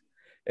sees.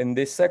 And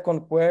the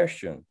second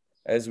question,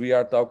 as we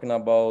are talking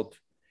about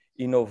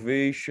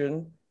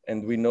innovation,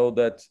 and we know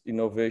that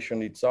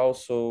innovation is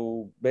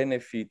also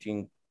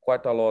benefiting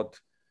quite a lot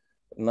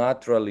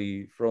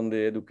naturally from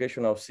the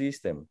educational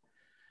system,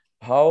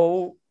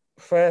 how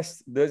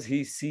fast does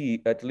he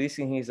see, at least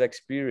in his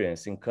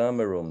experience in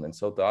Cameroon and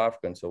South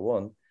Africa and so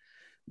on,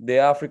 the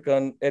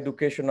African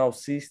educational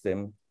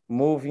system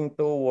moving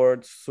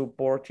towards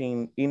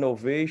supporting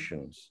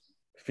innovations,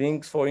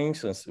 things, for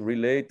instance,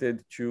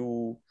 related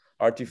to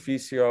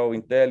artificial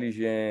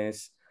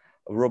intelligence,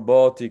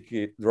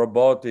 robotics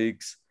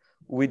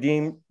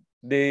within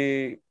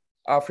the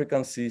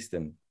African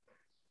system?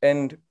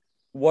 And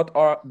what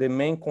are the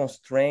main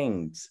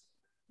constraints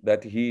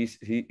that he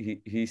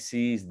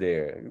sees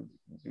there,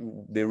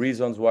 the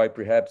reasons why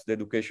perhaps the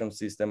education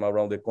system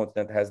around the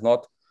continent has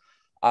not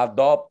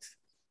adopted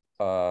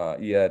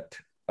yet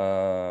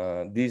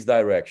these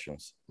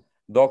directions?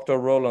 Dr.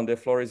 Roland, the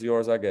floor is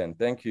yours again.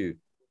 Thank you.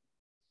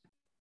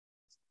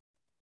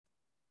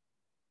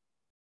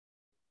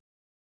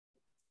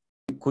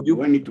 Could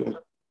you?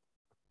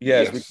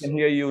 Yes, we can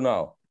hear you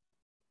now.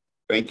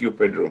 Thank you,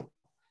 Pedro.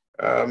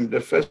 The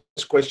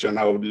first question,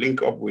 I would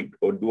link up with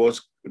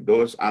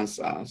those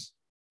answers,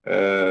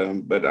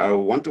 but I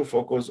want to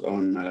focus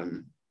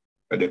on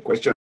the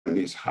question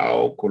is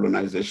how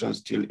colonization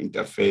still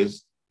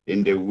interferes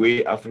in the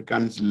way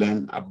Africans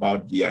learn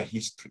about their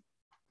history.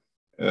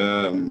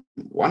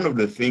 One of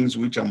the things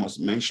which I must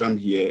mention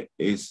here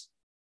is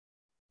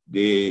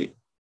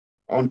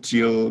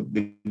until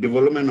the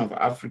development of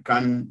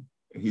African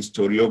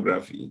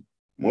historiography,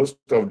 most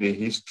of the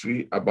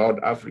history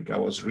about Africa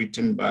was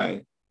written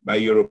by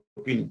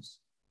Europeans.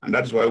 And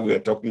that's why we are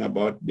talking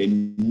about the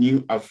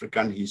new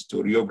African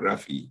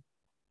historiography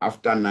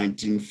after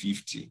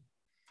 1950.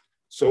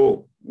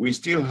 So we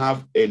still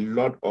have a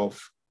lot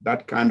of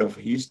that kind of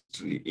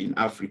history in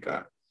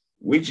Africa,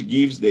 which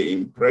gives the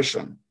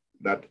impression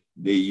that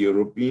the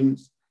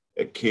Europeans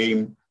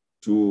came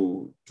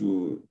to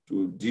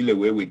deal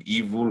away with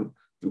evil,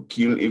 to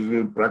kill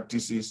evil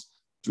practices,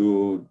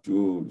 to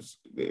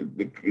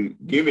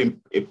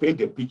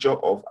paint a picture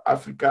of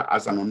Africa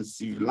as an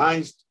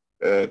uncivilized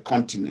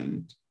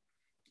continent.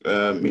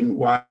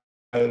 Meanwhile,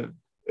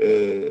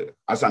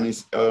 as an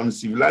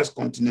uncivilized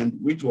continent,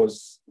 which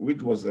was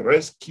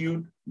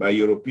rescued by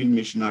European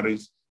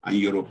missionaries and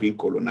European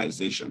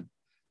colonization.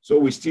 So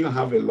we still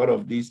have a lot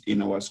of this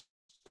in our schools.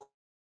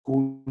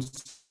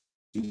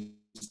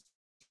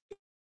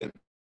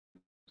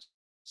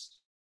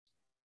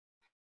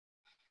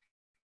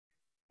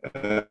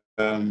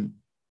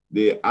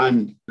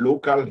 And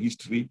local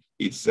history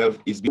itself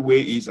is the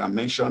way is I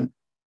mentioned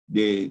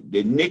the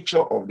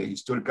nature of the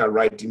historical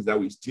writings that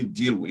we still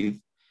deal with.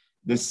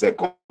 The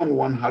second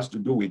one has to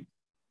do with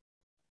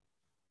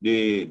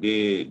the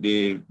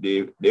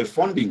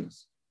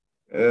fundings.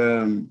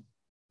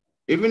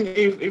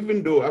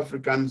 Even though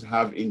Africans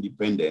have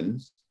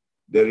independence,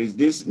 there is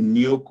this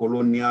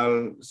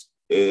neo-colonial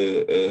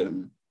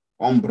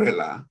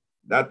umbrella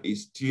that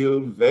is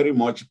still very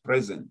much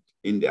present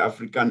in the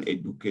African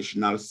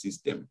educational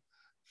system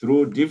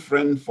through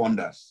different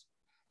funders.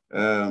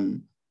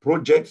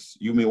 Projects,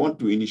 you may want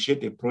to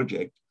initiate a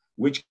project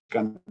which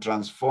can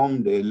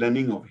transform the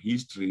learning of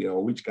history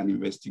or which can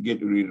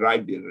investigate,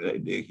 rewrite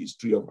the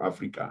history of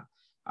Africa.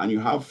 And you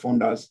have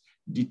funders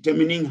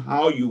determining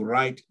how you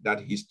write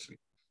that history.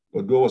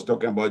 Oduor was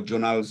talking about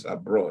journals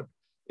abroad.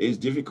 It's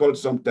difficult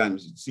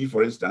sometimes. See,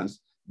 for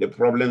instance, the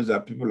problems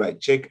that people like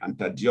Zetech and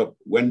Diop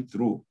went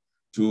through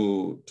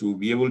to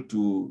be able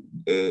to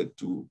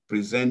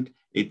present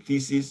a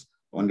thesis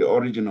on the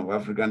origin of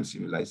African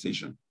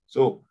civilization.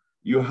 So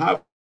you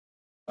have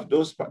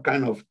those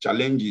kind of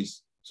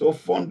challenges. So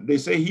they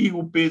say he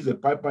who pays the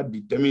piper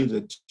determines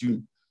the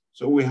tune.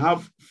 So we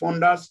have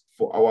funders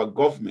for our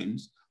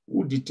governments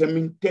who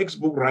determine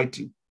textbook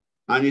writing.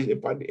 And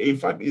in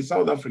fact, in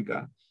South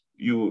Africa,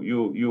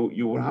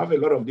 you will have a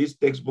lot of these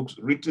textbooks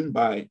written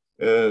by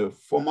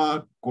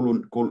former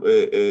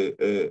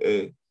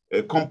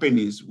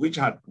companies which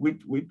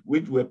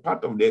were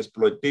part of the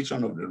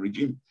exploitation of the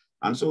regime.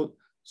 And so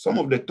some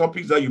of the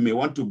topics that you may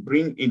want to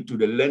bring into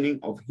the learning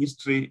of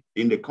history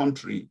in the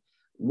country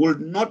will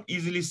not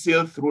easily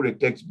sail through the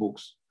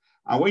textbooks.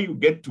 And when you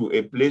get to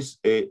a place,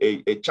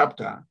 a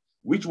chapter,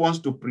 which wants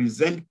to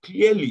present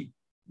clearly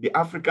the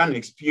African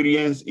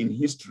experience in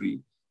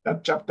history,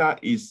 that chapter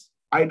is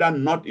either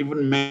not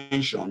even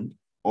mentioned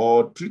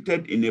or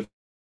treated in a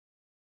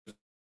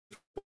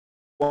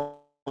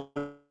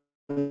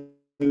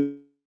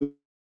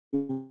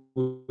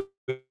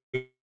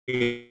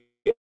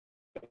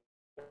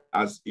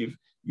as if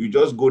you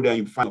just go there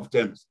in 5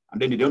 terms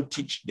and then they don't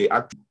teach the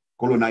actual.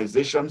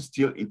 Colonization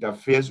still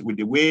interferes with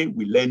the way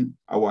we learn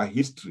our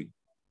history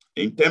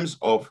in terms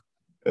of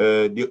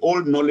the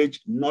old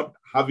knowledge not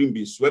having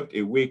been swept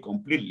away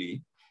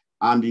completely,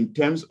 and in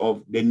terms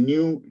of the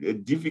new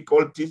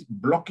difficulties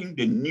blocking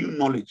the new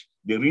knowledge,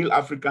 the real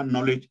African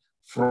knowledge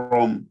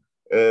from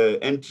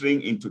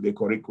entering into the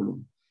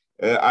curriculum.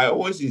 I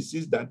always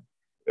insist that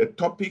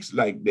topics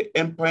like the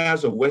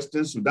empires of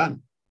Western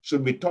Sudan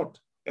should be taught.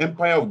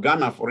 Empire of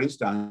Ghana, for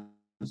instance,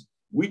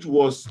 which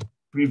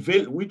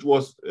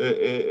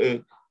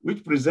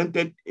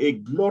presented a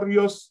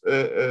glorious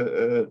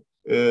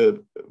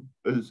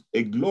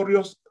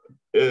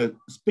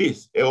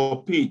space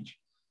or page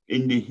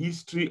in the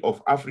history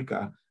of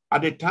Africa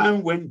at a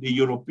time when the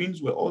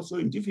Europeans were also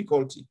in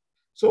difficulty.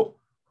 So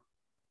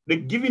they're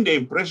giving the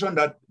impression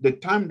that the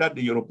time that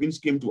the Europeans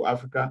came to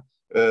Africa,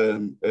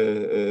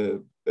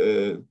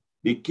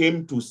 they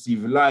came to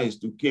civilize,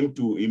 they came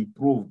to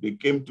improve, they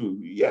came to,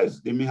 yes,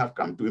 they may have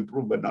come to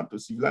improve, but not to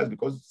civilize,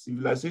 because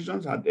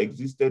civilizations had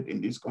existed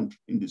in this country,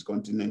 in this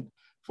continent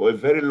for a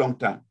very long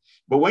time.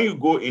 But when you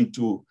go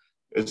into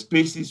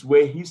spaces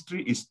where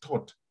history is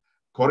taught,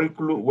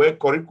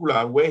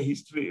 where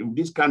history,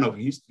 this kind of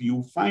history,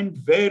 you find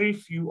very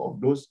few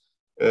of those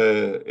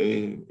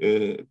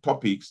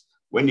topics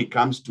when it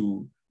comes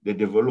to the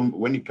development,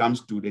 when it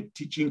comes to the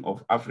teaching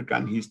of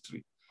African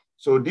history.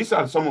 So these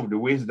are some of the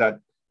ways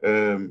that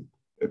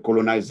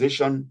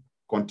colonization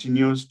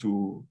continues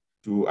to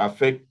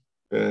affect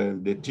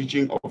the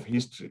teaching of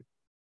history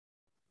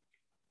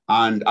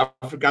and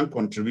African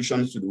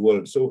contributions to the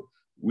world. So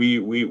we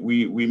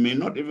may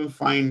not even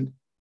find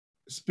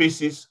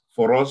spaces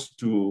for us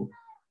to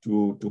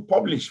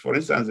publish. For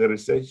instance, the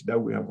research that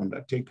we have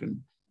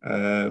undertaken.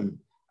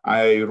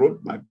 I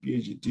wrote my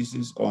PhD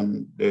thesis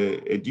on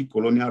a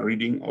decolonial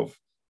reading of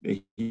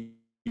the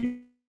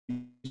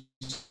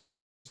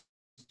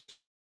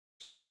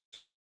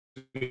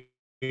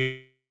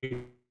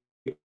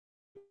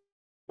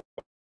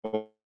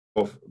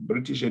of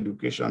British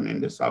education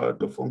in the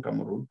south of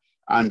Cameroon,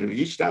 and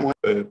each time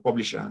a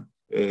publisher,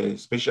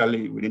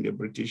 especially within the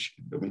British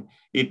domain,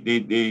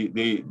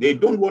 they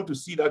don't want to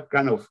see that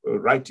kind of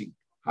writing.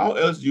 How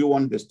else do you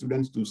want the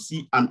students to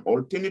see an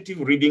alternative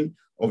reading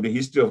of the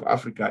history of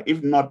Africa,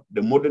 if not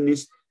the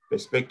modernist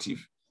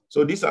perspective?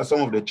 So these are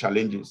some of the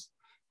challenges.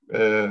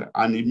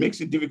 And it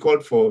makes it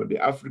difficult for the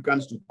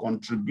Africans to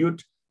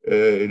contribute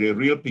the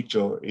real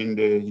picture in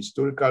the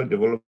historical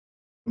development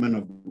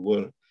of the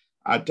world.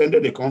 I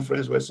attended a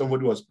conference where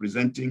somebody was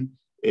presenting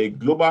a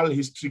global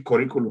history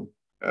curriculum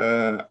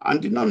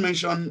and did not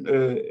mention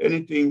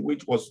anything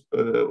which was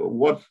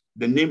what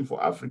the name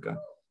for Africa.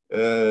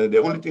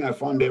 The only thing I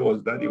found there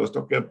was that he was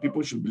talking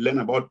people should learn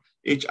about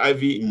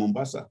HIV in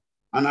Mombasa.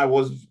 And I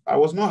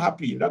was not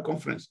happy in that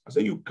conference. I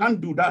said, you can't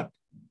do that.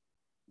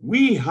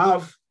 We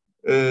have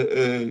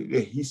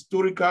the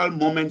historical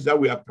moments that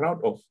we are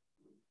proud of.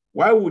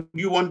 Why would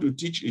you want to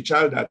teach a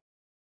child that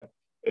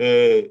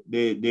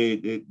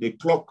the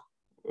clock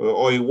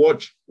or a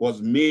watch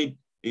was made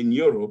in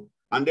Europe,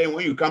 and then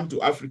when you come to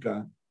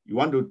Africa, you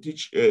want to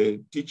teach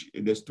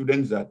the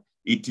students that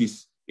it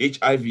is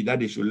HIV that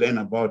they should learn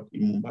about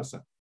in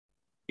Mombasa?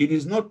 It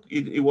is not.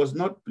 It was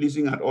not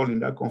pleasing at all in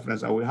that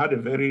conference, and we had a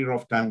very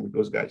rough time with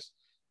those guys.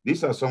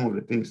 These are some of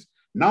the things.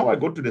 Now I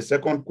go to the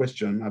second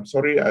question. I'm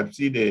sorry, I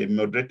see the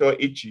moderator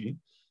itchy.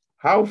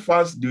 How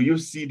fast do you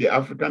see the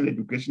African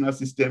educational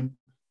system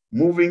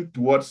moving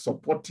towards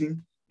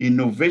supporting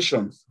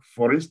innovations,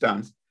 for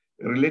instance,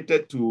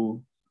 related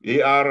to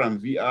AR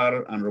and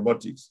VR and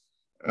robotics?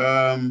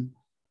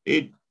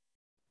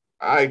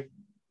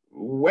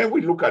 When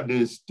we look at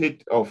the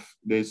state of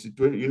the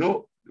situation, you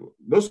know,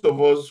 those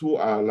of us who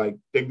are like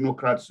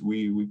technocrats,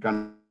 we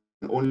can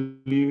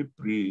only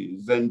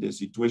present the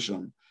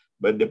situation,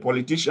 but the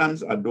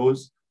politicians are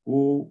those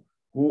who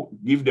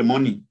give the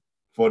money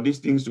for these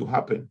things to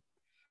happen.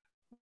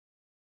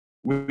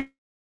 We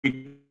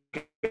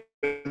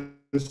can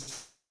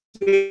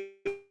say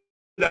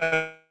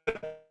that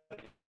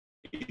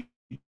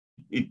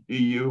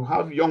you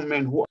have young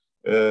men who,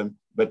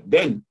 but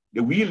then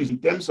the wheel is in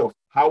terms of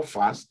how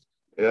fast.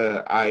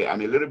 I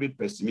am a little bit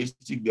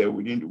pessimistic there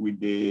with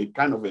the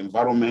kind of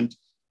environment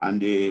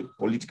and the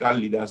political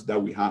leaders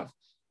that we have.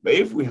 But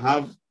if we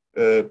have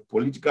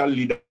political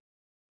leaders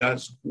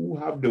who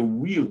have the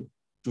will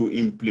to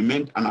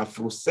implement an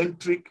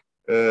Afrocentric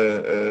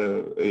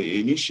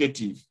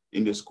initiative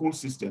in the school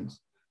systems,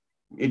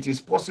 it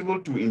is possible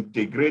to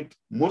integrate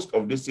most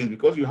of these things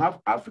because you have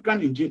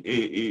African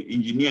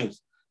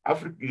engineers,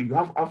 you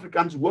have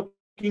Africans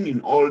working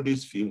in all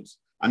these fields,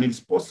 and it's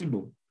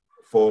possible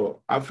for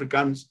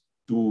Africans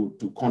to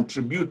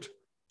contribute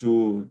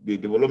to the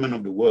development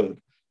of the world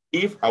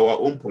if our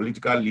own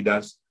political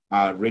leaders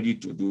are ready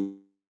to do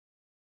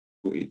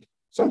it.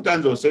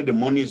 Sometimes they'll say the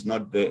money is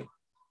not there,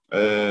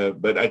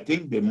 but I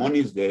think the money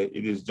is there.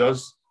 It is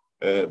just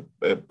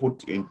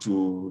put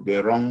into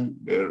the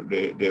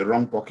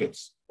wrong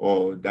pockets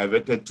or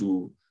diverted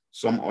to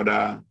some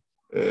other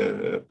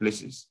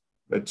places.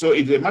 But so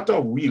it's a matter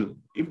of will.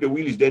 If the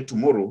will is there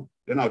tomorrow,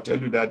 then I'll tell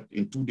you that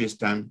in 2 days'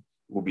 time,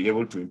 we'll be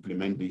able to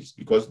implement this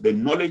because the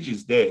knowledge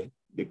is there,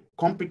 the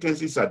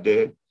competencies are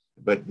there,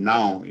 but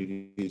now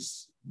it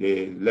is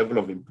the level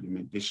of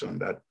implementation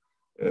that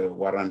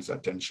warrants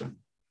attention.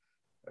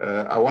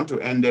 I want to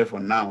end there for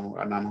now,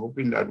 and I'm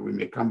hoping that we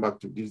may come back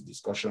to this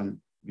discussion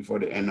before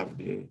the end of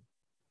the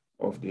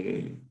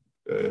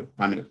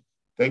panel.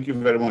 Thank you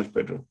very much,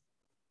 Pedro.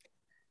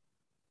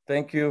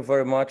 Thank you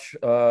very much,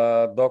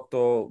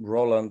 Dr.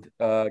 Roland.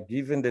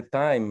 Given the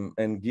time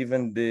and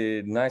given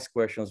the nice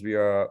questions we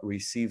are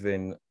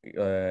receiving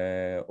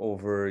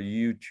over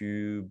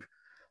YouTube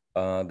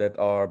that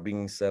are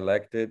being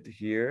selected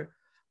here,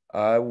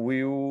 I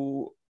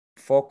will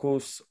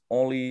focus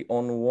only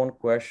on one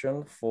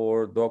question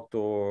for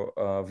Dr.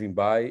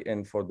 Vimbai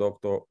and for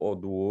Dr.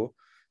 Oduor,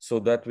 so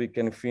that we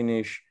can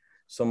finish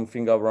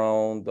something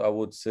around, I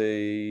would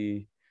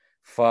say,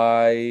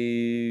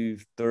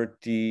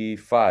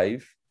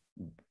 5:35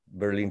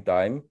 Berlin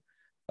time.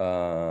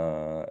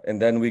 And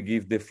then we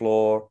give the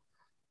floor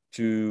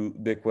to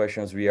the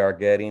questions we are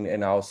getting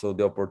and also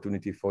the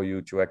opportunity for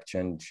you to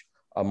exchange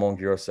among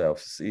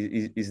yourselves.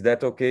 Is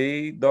that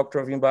okay,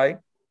 Dr. Vimbai?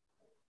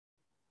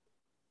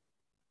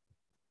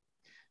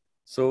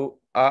 So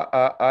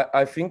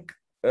I think,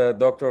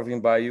 Dr.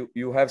 Vimbai,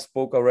 you have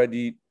spoke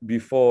already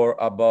before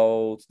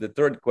about the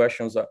third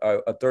question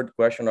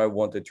I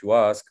wanted to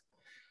ask,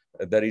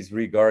 that is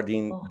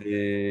regarding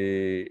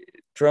the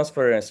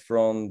transference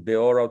from the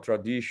oral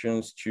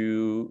traditions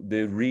to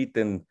the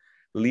written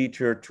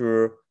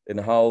literature and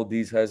how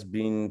this has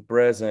been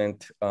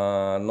present,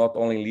 not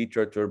only in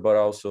literature, but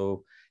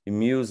also in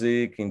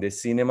music, in the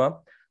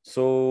cinema.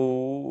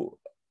 So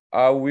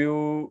I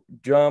will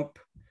jump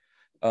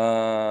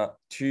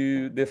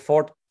to the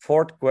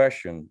fourth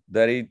question,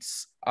 that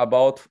it's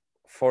about,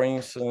 for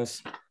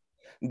instance,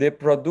 the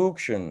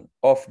production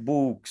of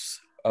books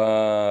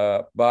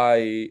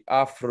by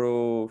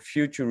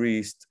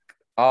Afrofuturist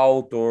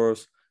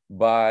authors,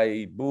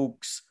 by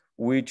books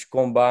which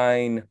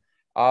combine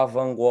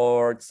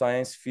avant-garde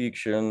science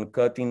fiction,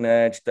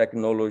 cutting-edge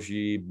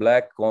technology,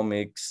 Black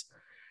comics,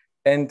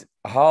 and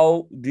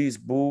how these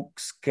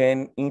books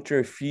can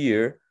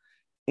interfere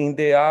in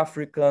the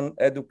African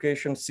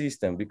education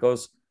system,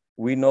 because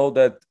we know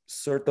that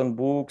certain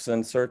books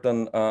and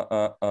certain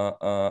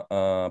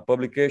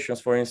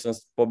publications, for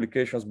instance,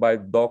 publications by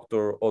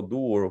Dr.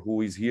 Oduor,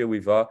 who is here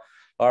with us,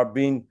 are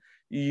being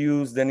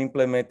used and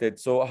implemented.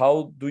 So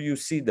how do you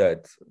see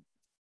that?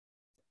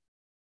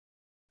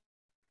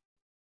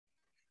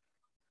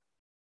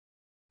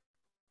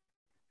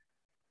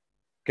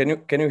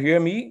 Can you hear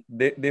me?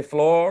 The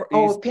floor is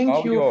Oh,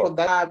 thank you yours. for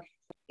that.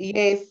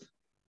 Yes,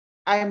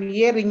 I am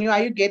hearing you.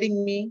 Are you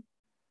getting me?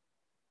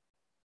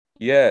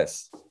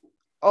 Yes.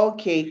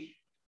 Okay.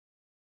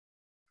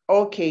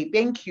 Okay,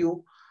 thank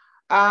you.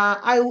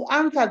 I will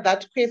answer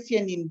that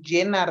question in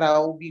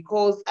general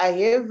because I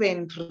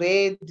haven't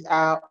read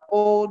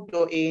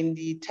Odo and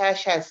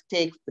Tasha's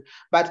text,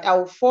 but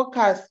I'll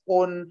focus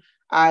on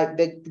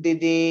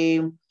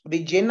the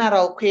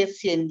general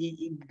question,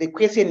 the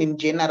question in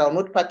general,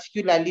 not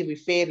particularly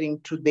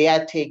referring to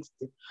their text.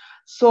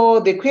 So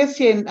the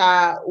question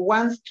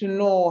wants to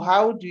know,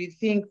 how do you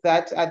think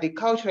that the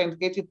cultural and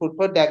creative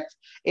products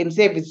and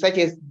services such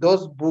as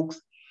those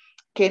books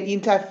can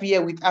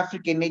interfere with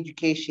African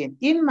education?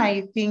 In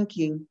my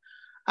thinking,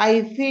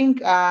 I think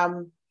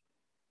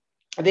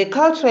the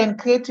cultural and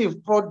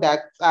creative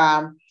products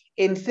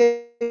and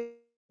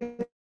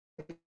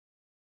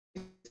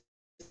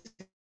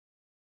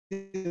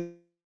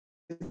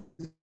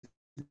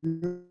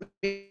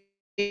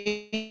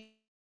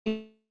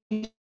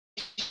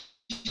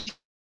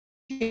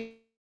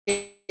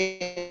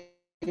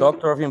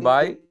Dr.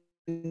 Vimbai,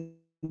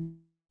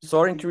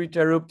 sorry to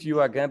interrupt you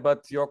again,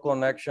 but your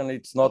connection,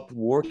 it's not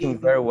working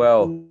very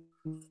well.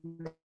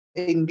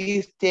 In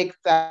these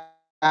texts,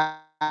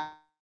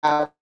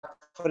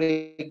 for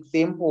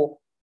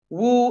example,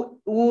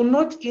 will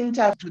not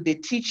interfere to the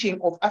teaching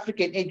of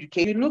African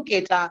education. You look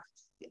at,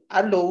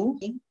 hello,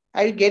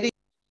 are you getting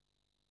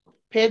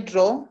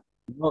Pedro?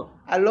 No,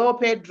 hello,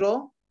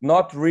 Pedro?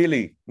 Not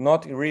really,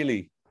 not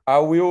really.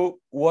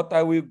 What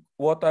I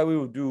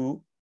will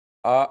do,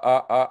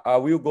 I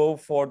will go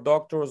for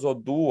Dr.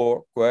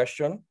 Oduor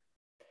question,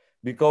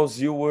 because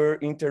you were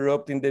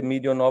interrupting the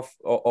median of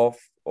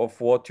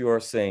what you are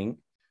saying.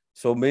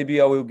 So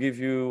maybe I will give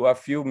you a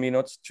few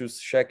minutes to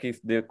check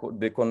if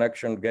the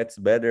connection gets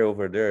better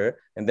over there,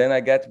 and then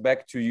I get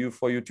back to you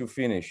for you to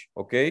finish,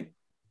 okay?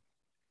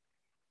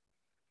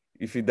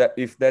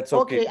 If that's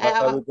okay. Okay,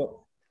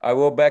 I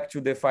will back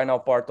to the final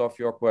part of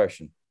your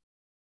question.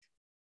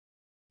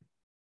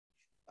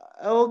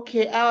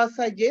 Okay, I was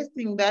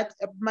suggesting that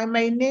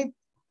my net.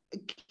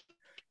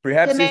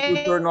 Perhaps if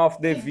you turn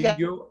off the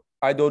video,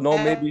 I don't know,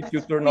 maybe if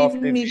you turn off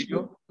the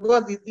video.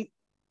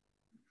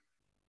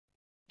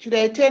 Should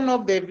I turn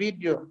off the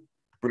video?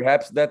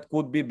 Perhaps that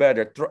could be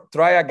better.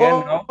 Try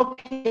again now.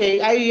 Okay,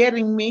 are you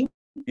hearing me?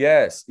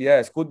 Yes,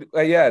 yes.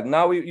 Yeah,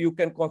 now you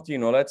can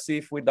continue. Let's see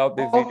if without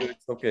the video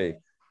it's okay.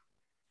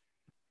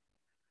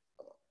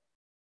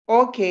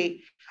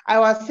 Okay, I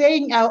was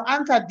saying I'll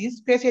answer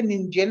this question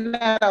in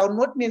general,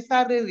 not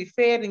necessarily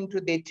referring to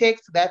the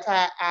text that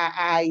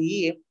I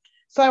hear.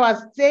 So I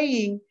was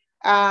saying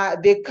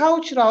the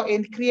cultural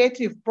and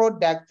creative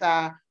products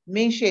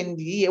mentioned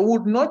here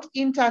would not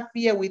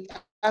interfere with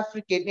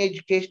African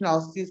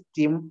educational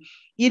system.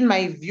 In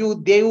my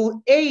view, they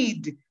will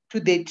aid to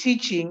the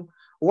teaching.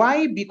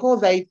 Why?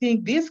 Because I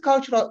think this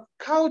culture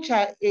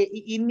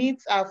in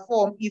its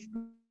form is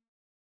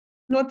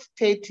not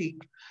static.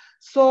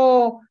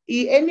 So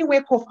any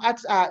work of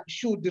art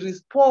should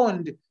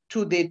respond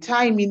to the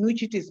time in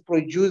which it is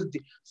produced.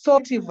 So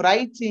creative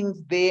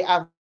writings, the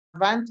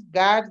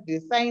avant-garde,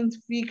 the science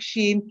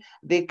fiction,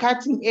 the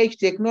cutting-edge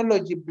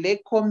technology,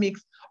 Black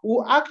comics,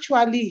 will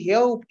actually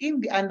help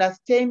in the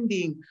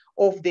understanding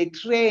of the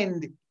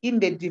trend in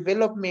the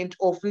development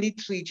of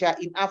literature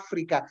in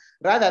Africa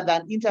rather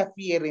than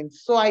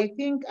interference. So I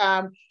think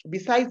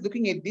besides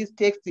looking at this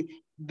text,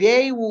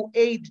 they will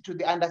aid to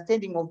the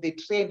understanding of the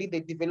trend in the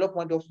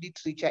development of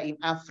literature in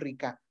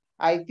Africa.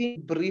 I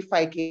think brief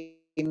I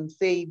can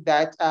say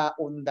that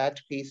on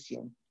that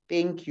question.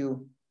 Thank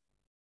you.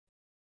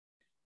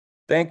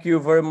 Thank you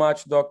very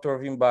much, Dr.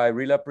 Vimbai.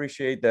 Really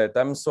appreciate that.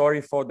 I'm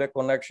sorry for the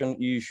connection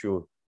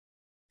issue,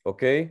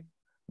 okay?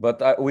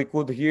 But we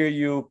could hear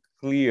you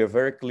clear,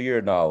 very clear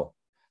now.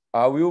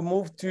 I will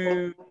move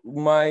to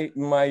my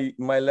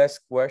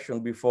last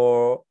question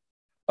before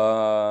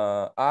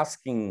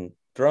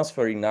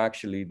transferring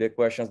actually the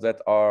questions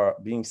that are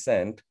being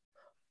sent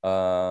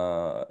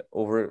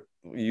over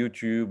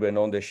YouTube and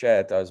on the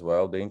chat as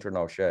well, the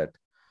internal chat.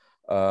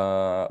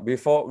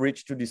 Before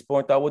reach to this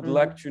point, I would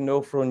like to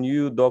know from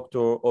you,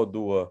 Dr.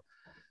 Oduor,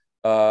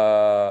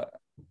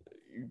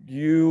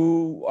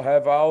 you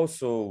have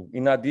also,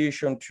 in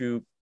addition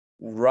to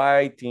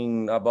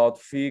writing about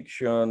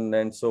fiction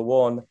and so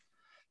on,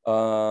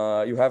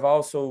 You have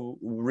also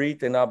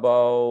written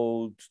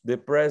about the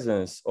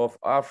presence of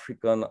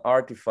African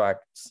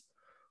artifacts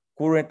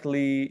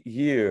currently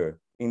here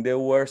in the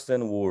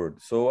Western world.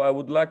 So I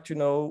would like to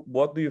know,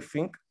 what do you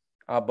think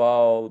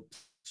about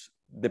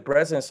the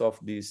presence of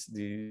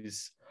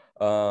these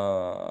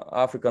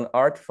African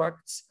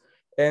artifacts,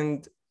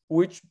 and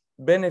which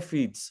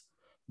benefits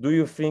do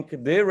you think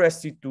the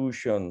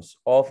restitutions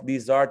of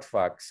these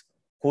artifacts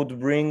could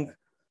bring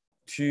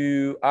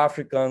to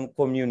African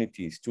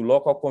communities, to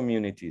local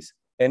communities?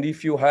 And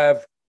if you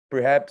have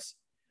perhaps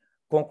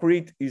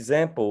concrete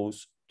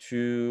examples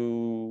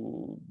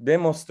to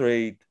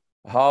demonstrate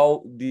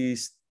how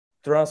this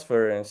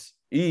transference,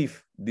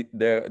 if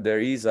there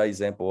is an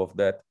example of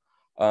that,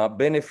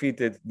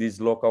 benefited this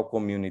local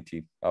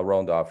community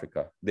around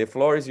Africa. The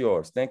floor is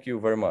yours. Thank you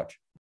very much.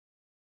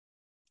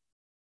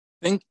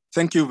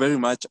 Thank you very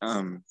much,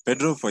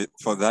 Pedro,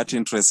 for that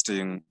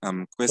interesting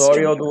question.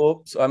 Sorry,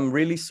 Oduor, I'm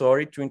really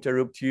sorry to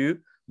interrupt you,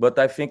 but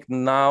I think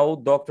now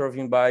Dr.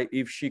 Vimbai,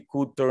 if she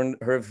could turn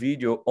her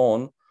video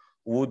on,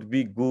 would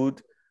be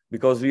good,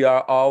 because we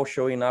are all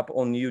showing up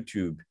on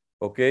YouTube,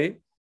 okay?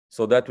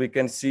 So that we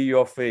can see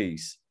your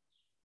face.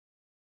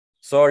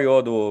 Sorry,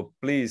 Oduor,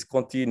 please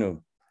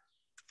continue.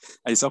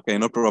 It's okay,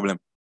 no problem.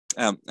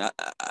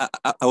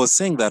 I was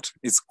saying that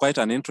it's quite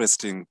an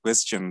interesting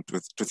question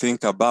to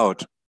think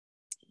about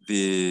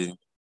the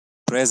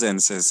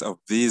presences of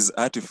these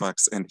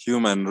artifacts and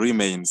human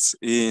remains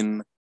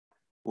in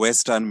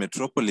Western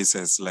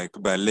metropolises like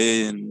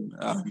Berlin,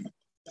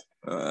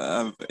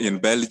 in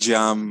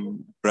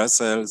Belgium,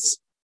 Brussels,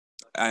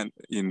 and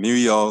in New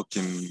York,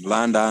 in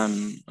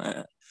London,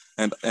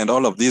 and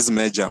all of these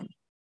major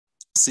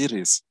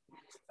cities.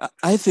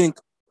 I think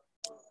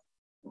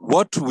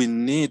what we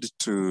need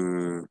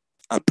to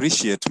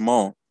appreciate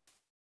more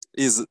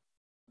is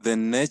the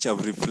nature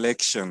of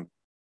reflection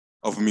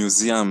of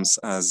museums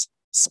as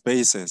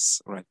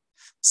spaces, right?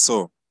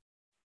 So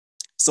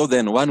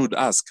then one would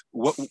ask,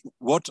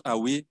 what are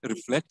we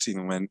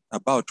reflecting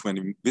about when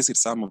we visit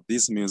some of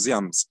these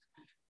museums?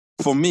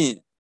 For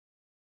me,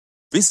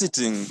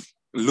 visiting,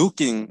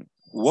 looking,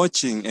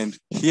 watching, and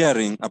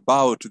hearing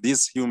about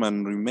these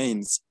human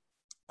remains,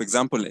 for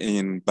example,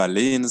 in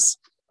Berlin's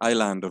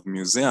Island of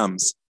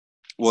Museums,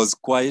 was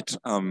quite,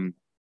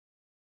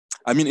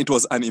 it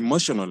was an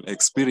emotional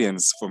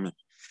experience for me,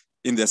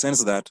 in the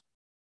sense that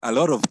a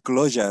lot of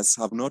closures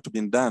have not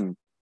been done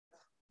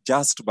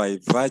just by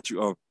virtue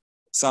of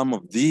some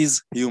of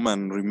these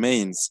human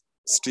remains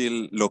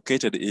still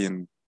located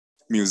in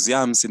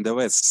museums in the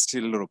West,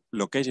 still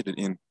located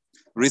in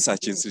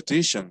research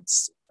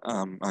institutions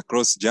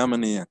across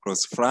Germany,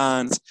 across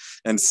France,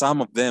 and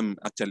some of them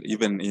actually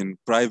even in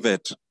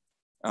private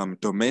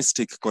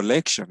domestic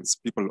collections.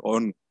 People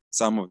own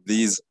some of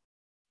these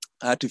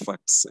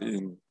artifacts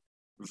in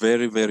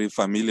very, very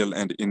familial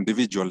and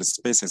individual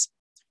spaces.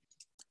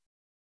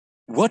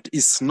 What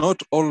is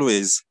not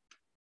always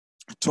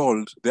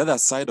told, the other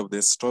side of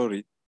the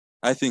story,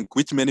 I think,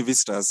 which many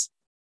visitors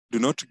do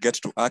not get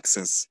to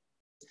access,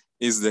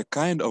 is the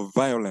kind of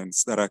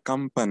violence that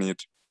accompanied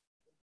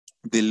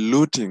the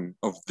looting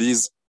of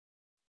these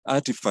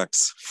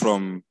artifacts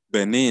from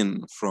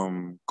Benin,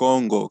 from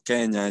Congo,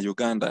 Kenya,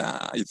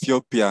 Uganda,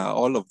 Ethiopia,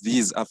 all of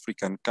these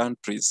African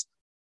countries.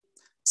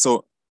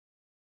 So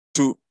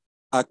to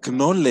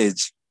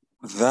acknowledge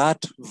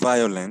that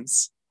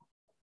violence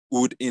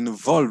would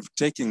involve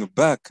taking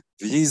back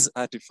these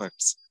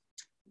artifacts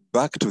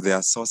back to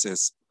their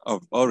sources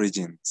of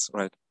origins,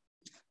 right?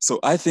 So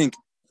I think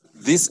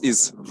this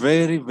is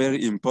very,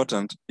 very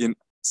important in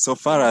so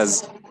far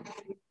as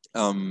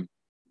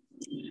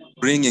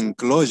bringing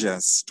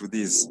closures to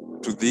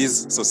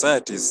these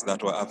societies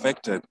that were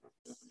affected.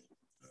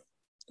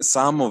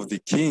 Some of the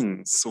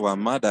kings were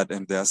murdered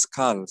and their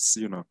skulls,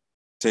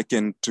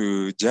 taken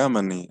to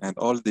Germany and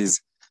all these.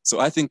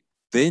 So I think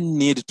they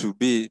need to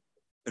be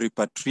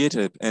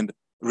repatriated, and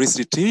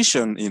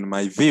restitution, in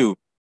my view,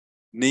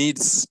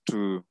 needs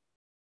to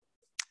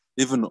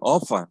even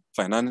offer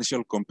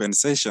financial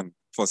compensation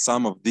for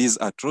some of these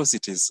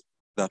atrocities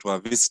that were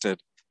visited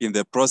in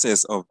the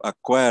process of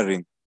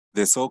acquiring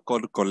the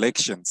so-called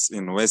collections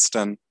in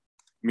Western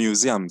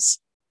museums.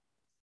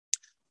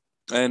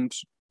 And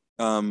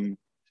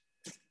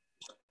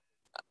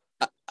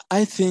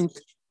I think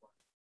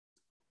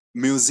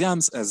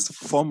museums as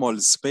formal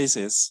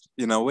spaces,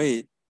 in a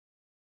way,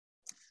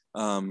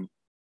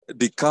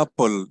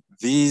 decouple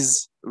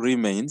these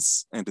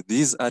remains and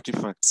these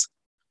artifacts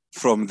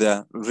from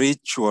their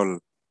ritual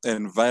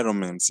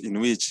environments in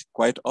which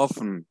quite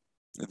often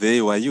they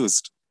were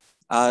used.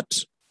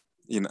 Art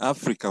in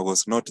Africa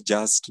was not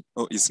just,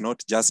 or is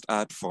not just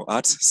art for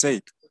art's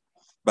sake,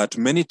 but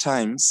many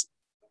times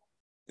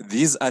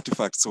these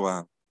artifacts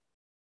were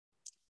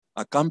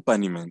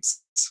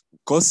accompaniments,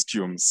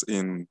 costumes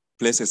in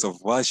places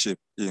of worship,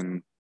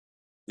 in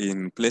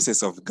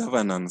places of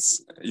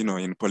governance,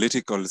 in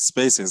political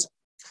spaces.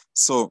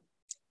 So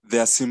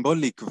their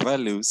symbolic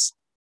values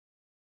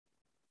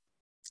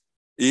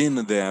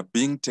in their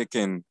being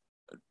taken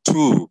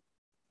to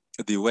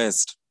the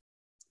West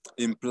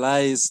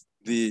implies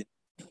the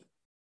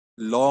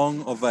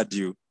long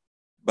overdue,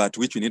 but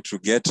which we need to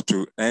get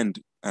to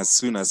end as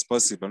soon as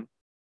possible,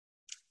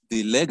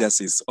 the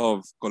legacies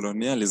of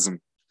colonialism.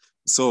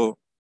 So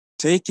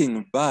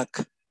taking back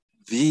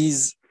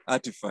these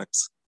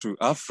artifacts to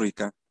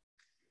Africa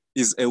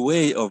is a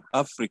way of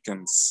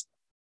Africans,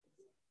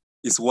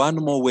 is one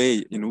more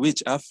way in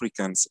which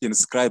Africans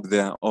inscribe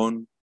their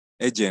own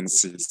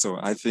agency. So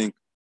I think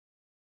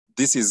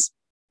this is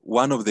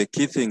one of the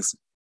key things,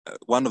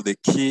 one of the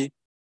key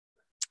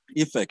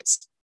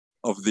effects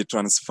of the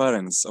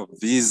transference of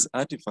these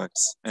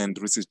artifacts and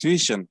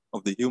restitution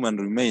of the human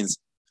remains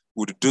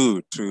would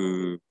do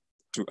to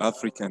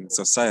African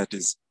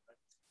societies.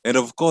 And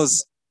of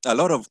course, a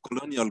lot of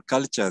colonial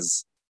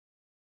cultures,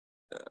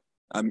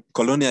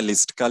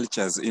 colonialist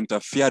cultures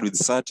interfered with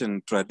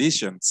certain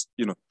traditions,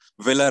 you know,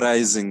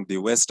 valorizing the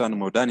Western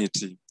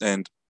modernity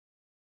and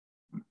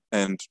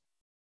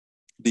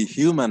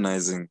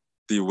dehumanizing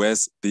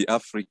the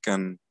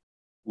African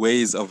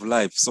ways of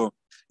life. So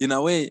in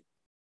a way,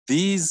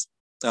 these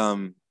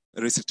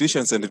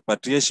restitutions and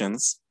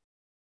repatriations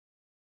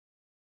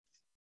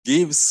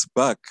gives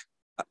back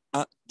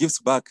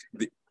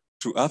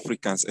to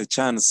Africans a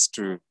chance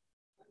to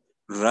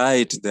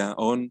write their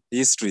own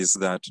histories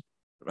that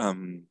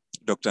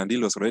Dr.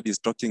 Ndille was already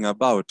talking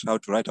about, how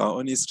to write our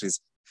own histories.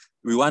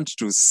 We want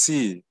to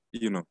see,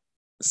 you know,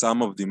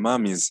 some of the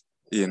mummies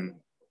in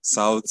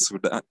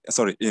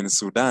in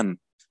Sudan.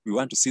 We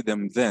want to see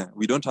them there.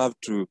 We don't have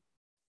to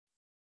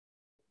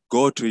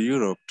go to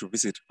Europe to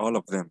visit all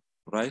of them,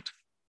 right?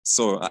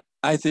 So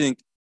I think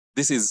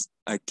this is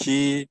a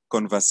key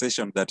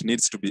conversation that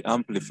needs to be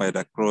amplified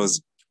across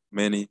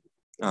many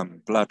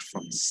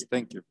platforms.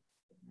 Thank you.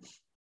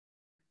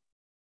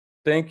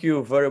 Thank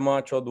you very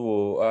much,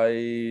 Oduor.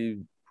 I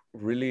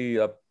really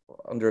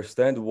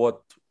understand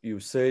what you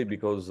say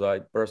because I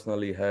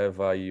personally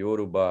have a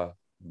Yoruba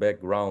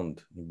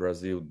background in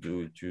Brazil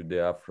due to the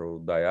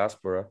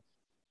Afrodiaspora.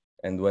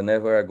 And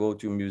whenever I go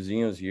to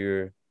museums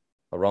here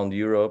around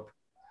Europe,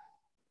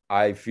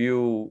 I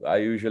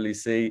usually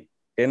say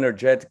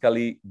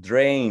energetically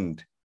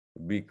drained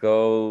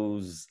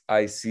because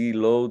I see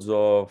loads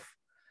of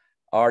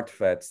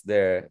artifacts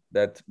there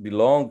that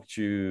belong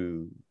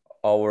to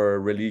our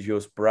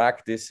religious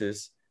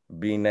practices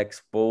being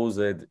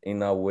exposed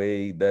in a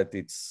way that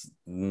it's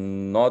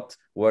not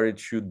where it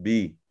should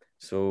be.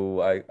 So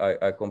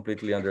I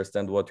completely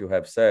understand what you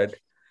have said.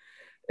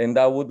 And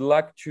I would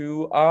like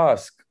to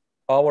ask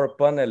our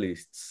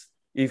panelists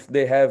if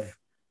they have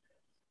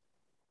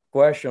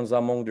questions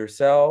among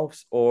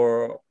themselves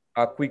or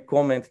a quick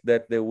comment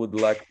that they would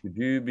like to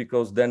do,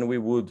 because then we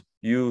would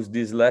use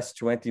these last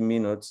 20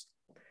 minutes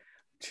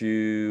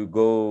to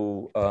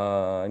go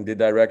in the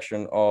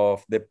direction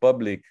of the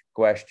public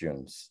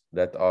questions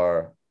that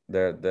are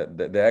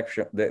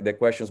the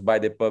questions by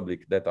the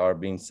public that are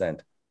being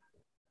sent.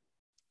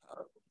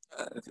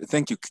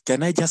 Thank you.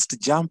 Can I just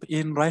jump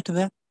in right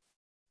there?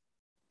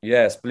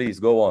 Yes, please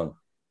go on.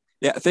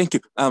 Yeah, thank you.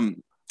 I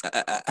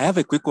have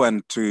a quick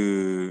one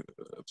to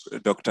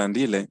Dr.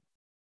 Ndille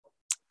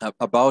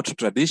about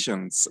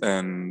traditions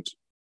and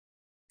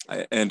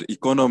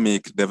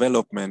economic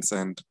developments,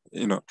 and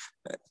you know,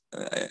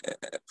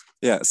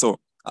 yeah. So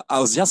I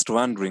was just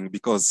wondering,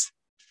 because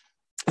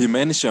he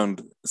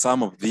mentioned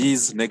some of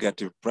these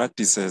negative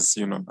practices,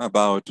 you know,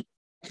 about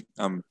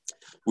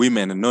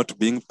women not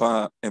being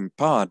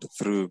empowered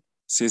through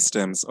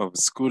systems of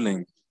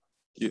schooling,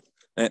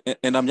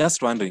 and I'm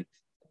just wondering,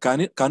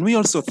 can we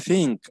also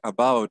think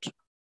about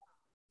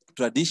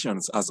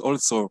traditions as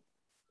also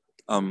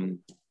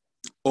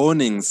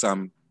owning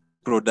some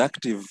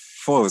productive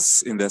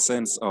force, in the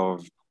sense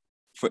of,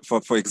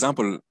 for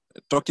example,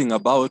 talking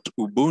about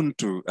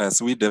Ubuntu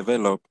as we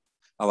develop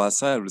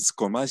ourselves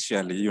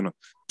commercially, you know,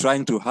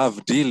 trying to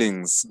have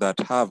dealings that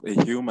have a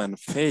human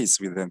face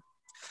with them,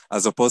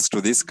 as opposed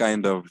to this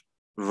kind of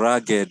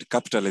rugged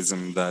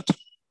capitalism that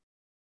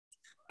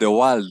the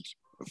world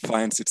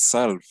finds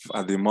itself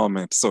at the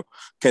moment. So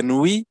can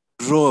we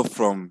draw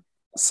from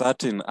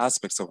certain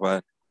aspects of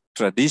our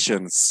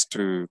traditions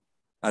to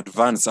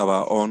advance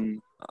our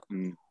own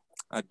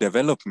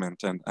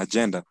development and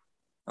agenda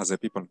as a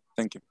people?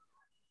 Thank you.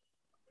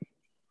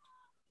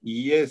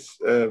 Yes,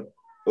 Dr.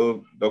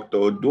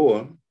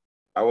 Oduor,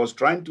 I was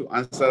trying to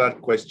answer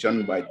that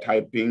question by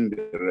typing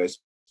the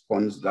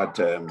response that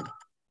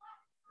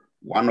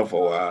one of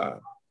our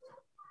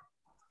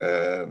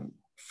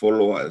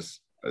followers,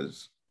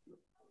 as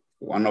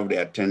one of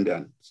the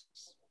attendants,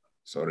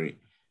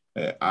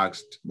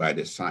 asked by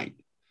the site.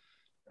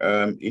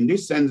 In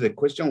this sense, the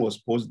question was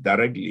posed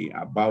directly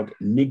about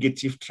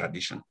negative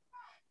tradition.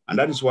 And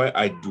that is why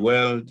I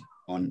dwelled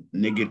on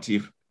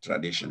negative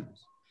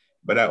traditions.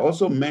 But I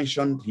also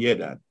mentioned here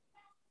that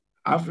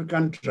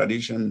African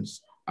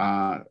traditions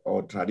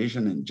or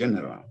tradition in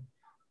general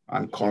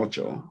and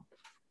culture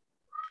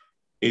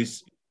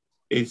is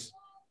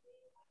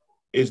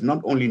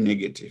not only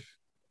negative.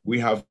 We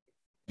have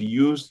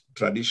used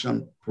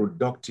tradition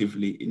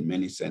productively in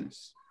many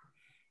senses.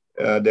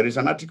 There is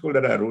an article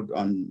that I wrote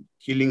on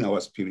killing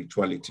our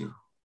spirituality,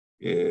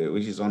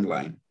 which is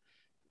online.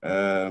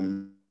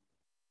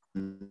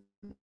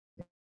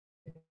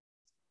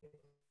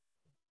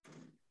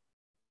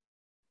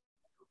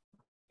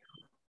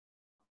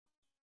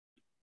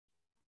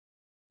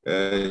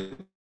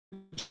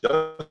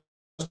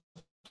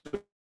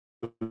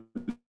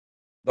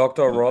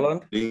 Dr.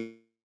 Roland?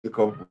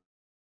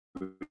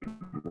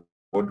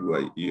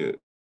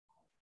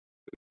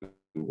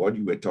 What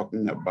you were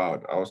talking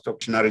about, I was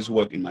talking Missionaries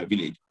work in my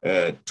village,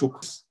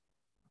 took.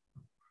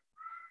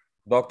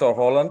 Dr.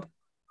 Roland?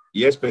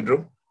 Yes,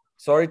 Pedro?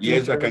 Sorry to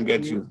Yes, I can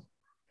get you.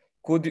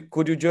 you.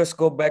 Could you just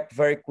go back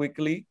very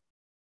quickly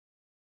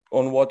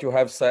on what you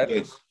have said?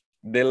 Yes.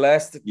 The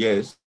last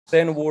yes.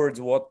 10 words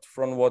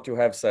from what you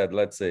have said,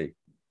 let's say.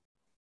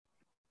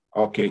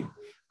 Okay.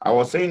 I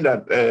was saying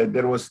that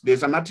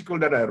there's an article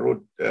that I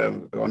wrote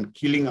on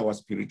killing our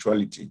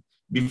spirituality.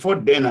 Before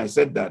then, I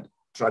said that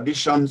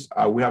traditions,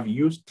 we have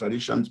used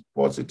traditions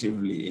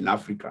positively in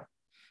Africa.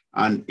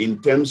 And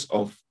in terms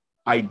of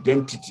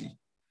identity,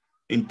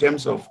 in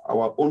terms of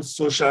our own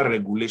social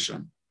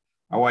regulation,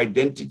 our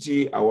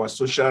identity, our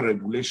social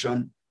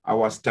regulation,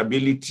 our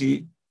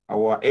stability,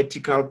 our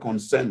ethical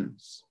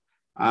concerns,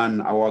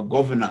 and our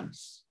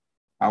governance,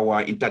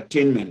 our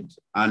entertainment,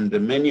 and the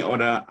many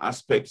other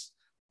aspects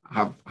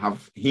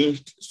have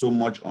hinged so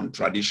much on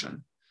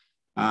tradition.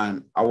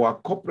 And our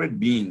corporate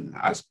being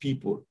as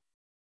people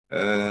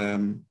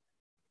will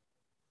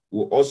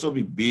also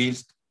be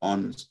based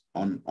on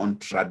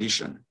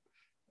tradition.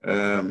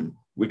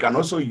 We can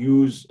also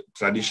use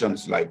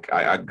traditions like,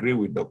 I agree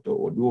with Dr.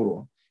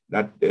 Oduor,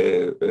 that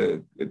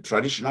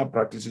traditional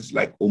practices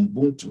like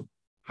Ubuntu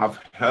have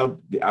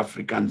helped the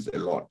Africans a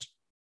lot.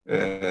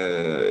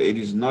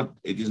 It's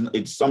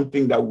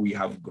something that we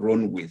have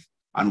grown with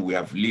and we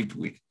have lived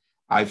with.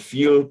 I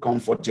feel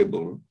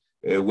comfortable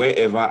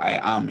wherever I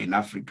am in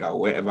Africa,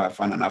 wherever I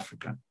find an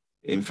African.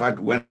 In fact,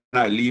 when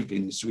I lived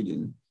in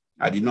Sweden,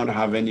 I did not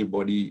have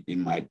anybody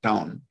in my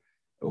town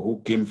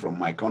who came from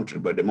my country.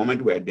 But the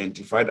moment we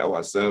identified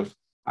ourselves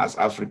as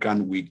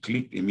African, we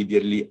clicked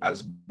immediately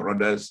as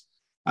brothers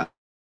and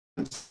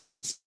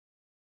sisters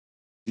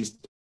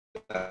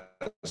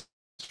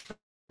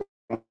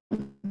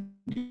from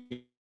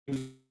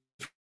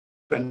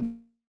different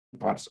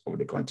parts of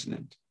the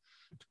continent.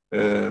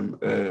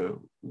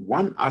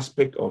 One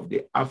aspect of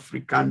the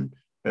African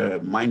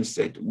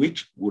mindset,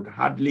 which would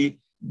hardly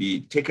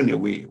be taken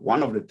away,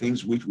 one of the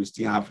things which we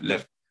still have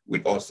left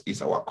with us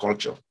is our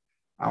culture.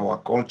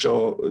 Our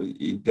culture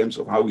in terms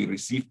of how we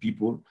receive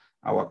people,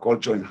 our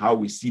culture in how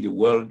we see the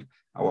world,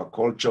 our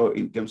culture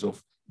in terms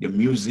of the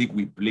music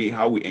we play,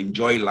 how we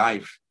enjoy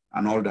life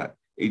and all that.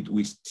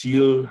 We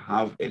still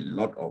have a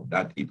lot of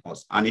that in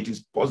us, and it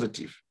is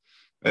positive.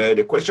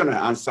 The question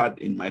I answered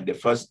in the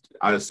first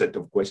set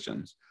of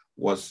questions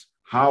was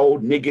how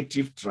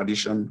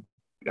tradition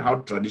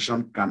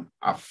can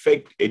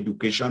affect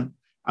education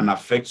and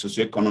affect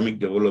socioeconomic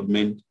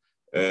development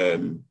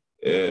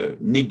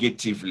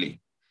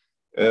negatively.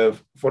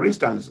 For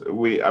instance,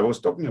 I was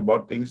talking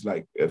about things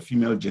like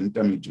female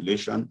genital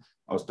mutilation.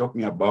 I was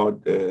talking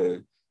about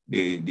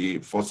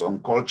for some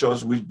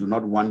cultures which do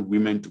not want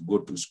women to go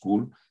to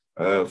school,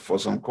 for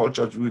some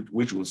cultures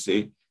which will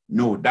say,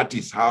 no, that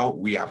is how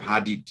we have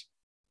had it.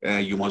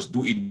 You must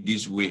do it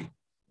this way.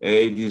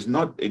 It is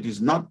not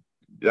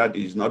that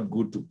it is not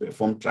good to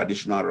perform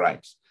traditional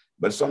rites,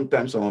 but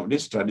sometimes some of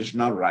these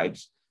traditional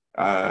rites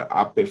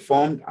are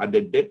performed at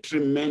the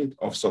detriment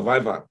of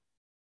survival,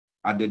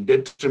 at the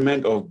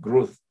detriment of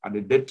growth, at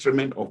the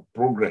detriment of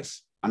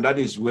progress. And that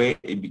is where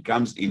it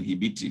becomes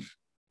inhibitive.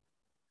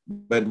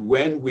 But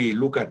when we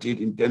look at it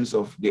in terms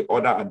of the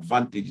other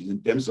advantages,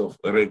 in terms of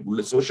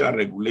social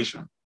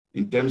regulation,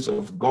 in terms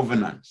of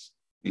governance,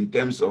 in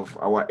terms of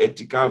our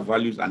ethical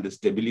values and the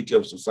stability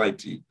of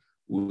society,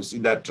 we will see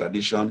that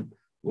tradition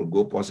will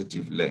go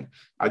positively.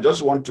 I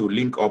just want to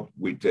link up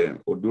with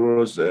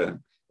Oduor's,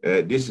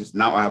 this is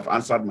now I have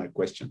answered my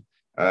question.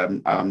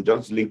 I'm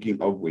just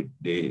linking up with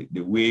the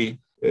way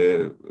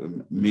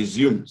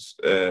museums,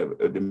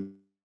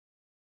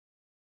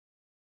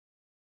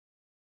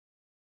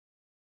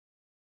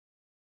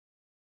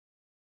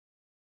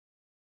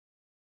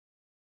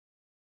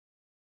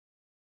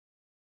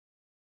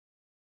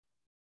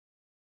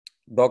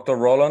 Dr.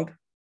 Roland,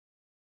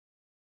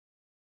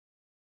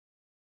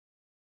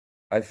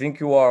 I think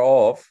you are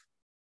off.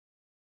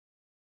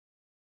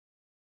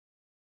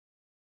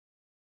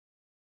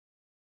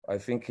 I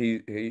think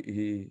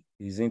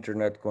his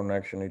internet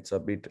connection, it's a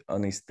bit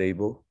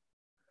unstable.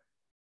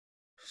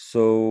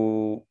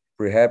 So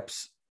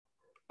perhaps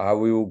I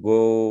will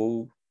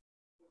go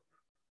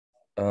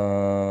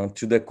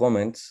to the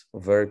comments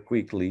very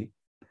quickly.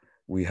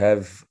 We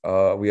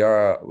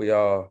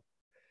are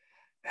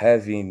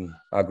having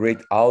a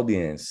great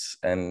audience,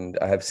 and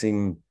I have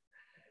seen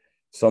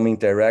some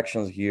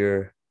interactions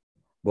here,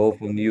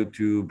 both on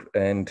YouTube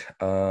and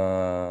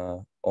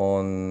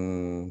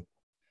on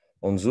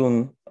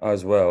Zoom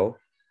as well,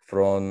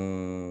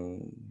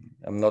 from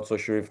I'm not so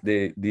sure if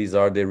these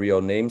are the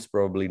real names,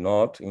 probably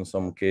not in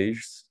some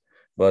cases,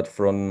 but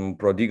from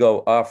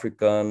Prodigal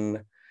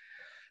African,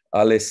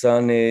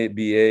 Alessane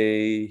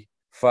B.A.,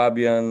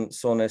 Fabian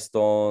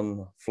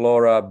Sonestone,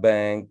 Flora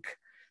Bank,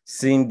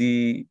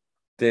 Cindy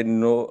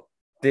Teneboa.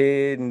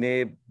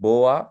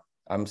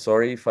 I'm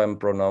sorry if I'm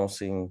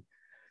pronouncing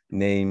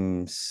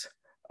names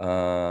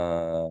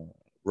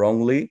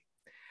wrongly,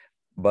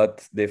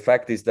 but the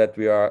fact is that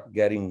we are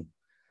getting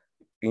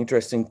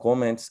interesting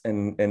comments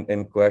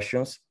and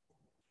questions.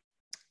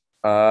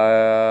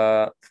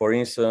 For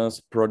instance,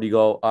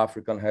 Prodigal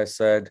African has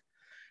said,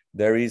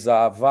 there is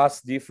a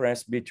vast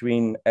difference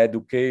between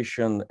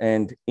education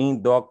and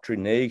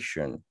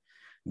indoctrination.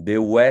 The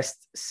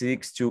West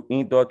seeks to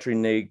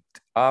indoctrinate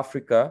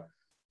Africa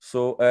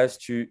so as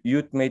to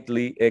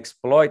ultimately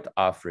exploit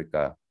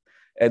Africa.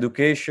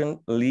 Education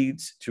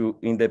leads to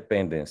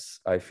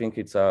independence. I think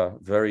it's a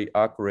very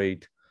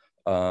accurate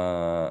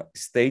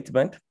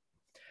statement.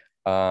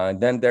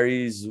 Then there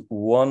is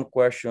one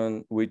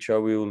question which I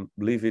will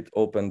leave it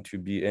open to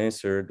be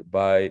answered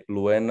by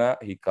Luena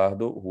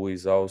Ricardo, who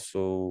is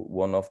also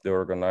one of the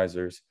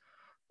organizers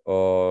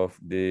of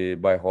the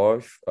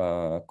Bayreuth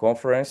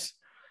conference.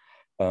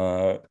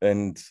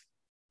 And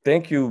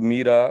thank you,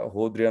 Mira,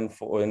 Rodrian,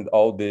 and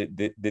all the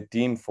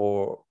team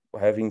for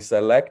having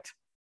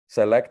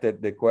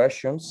selected the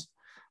questions.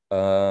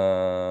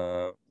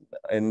 And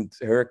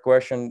her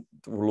question,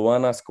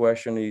 Luana's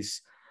question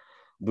is,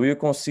 do you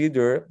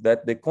consider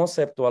that the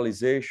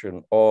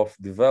conceptualization of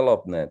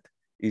development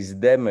is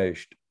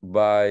damaged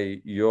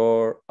by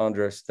your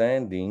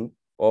understanding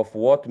of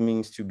what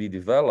means to be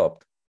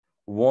developed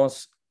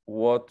once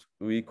what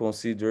we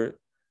consider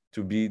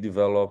to be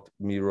developed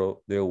mirror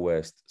the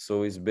West?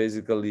 So it's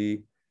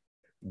basically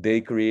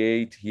they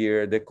create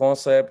here the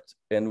concept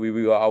and we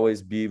will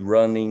always be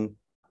running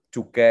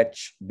to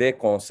catch the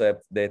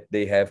concept that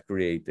they have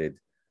created.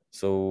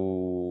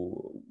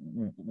 So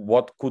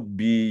what could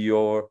be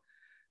your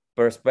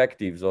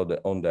perspectives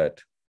on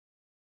that?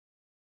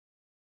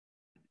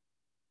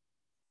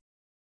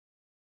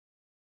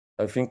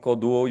 I think,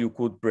 Oduor, you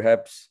could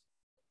perhaps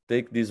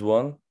take this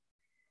one.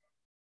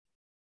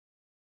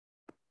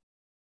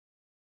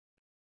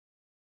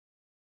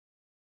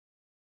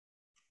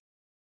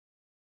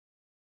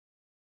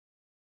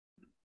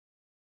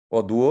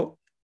 Oduor?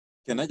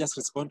 Can I just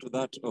respond to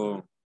that?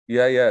 Or?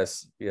 Yeah,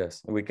 yes,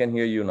 we can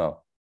hear you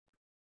now.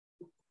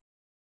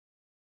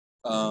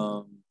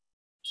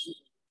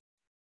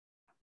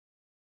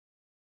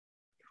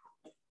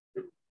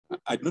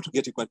 I don't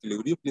get it quite clearly.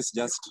 Would you please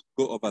just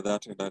go over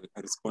that and I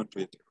respond to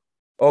it?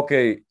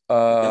 Okay,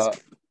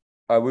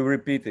 I will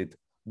repeat it.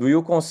 Do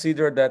you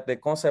consider that the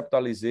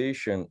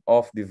conceptualization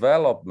of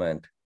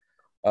development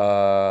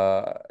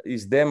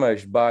is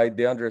damaged by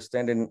the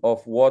understanding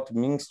of what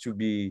means to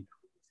be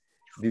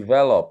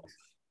developed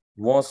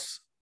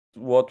once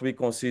what we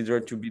consider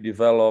to be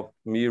developed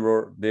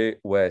mirror the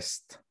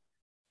West?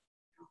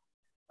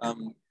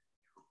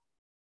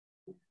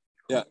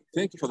 Yeah,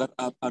 thank you for that.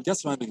 I'm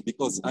just wondering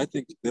because I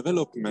think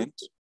development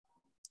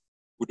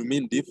would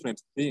mean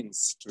different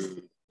things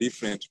to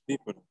different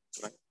people,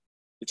 right?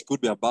 It could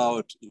be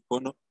about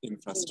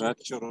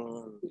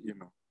infrastructural,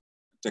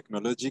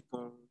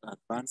 technological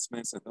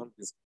advancements and all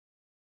this.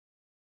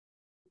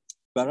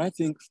 But I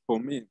think for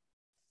me,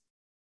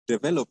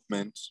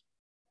 development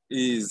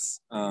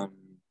is to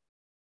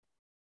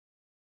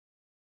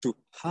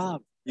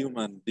have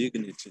human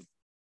dignity,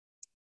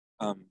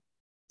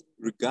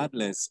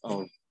 regardless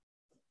of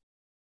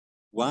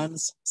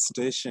one's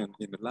station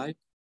in life,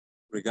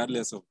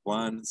 regardless of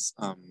one's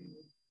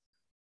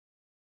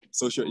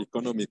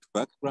socioeconomic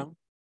background,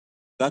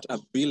 that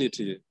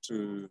ability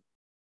to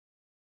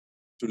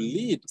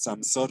lead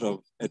some sort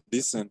of a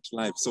decent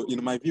life. So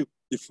in my view,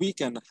 if we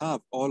can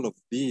have all of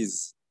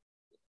these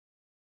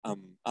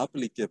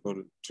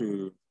applicable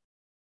to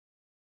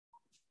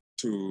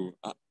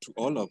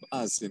all of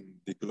us in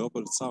the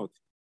global South,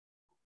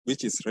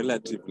 which is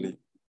relatively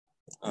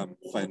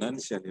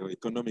financially or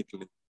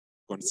economically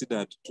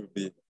considered to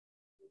be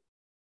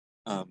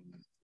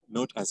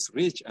not as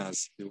rich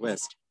as the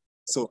West.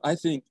 So I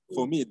think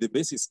for me, the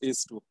basis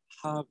is to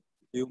have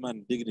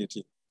human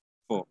dignity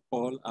for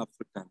all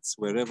Africans,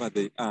 wherever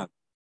they are.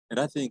 And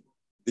I think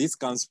this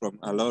comes from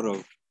a lot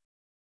of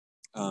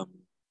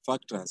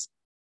factors.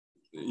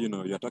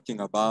 You're talking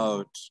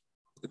about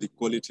the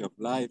quality of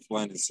life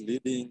one is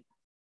leading.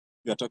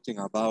 You're talking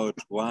about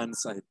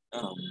one's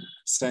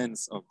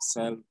sense of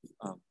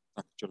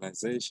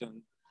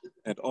self-actualization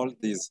and all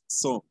this.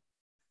 So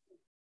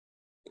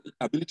the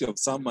ability of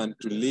someone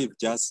to live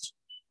just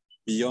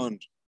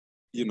beyond,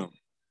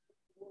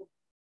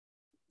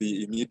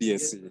 the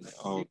immediacy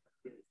of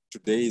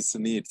today's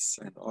needs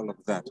and all of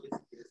that.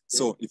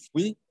 So if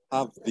we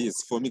have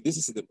this, for me, this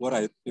is what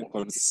I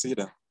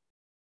consider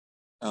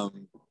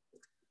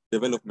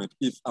development.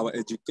 If our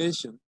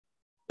education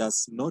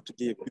does not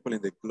give people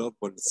in the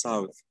global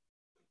South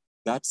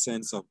that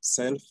sense of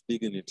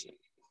self-dignity,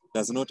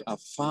 does not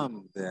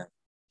affirm their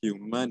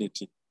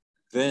humanity,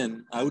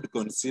 then I would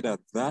consider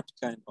that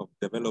kind of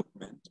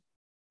development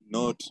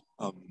not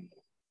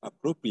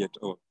appropriate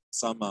or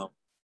somehow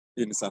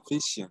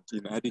insufficient,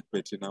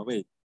 inadequate in a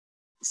way.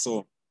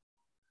 So,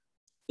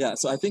 yeah,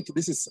 so I think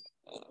this is,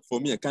 for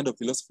me, a kind of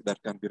philosophy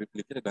that can be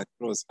replicated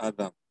across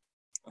other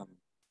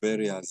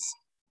various,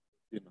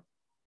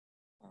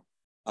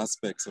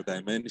 aspects or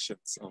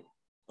dimensions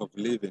of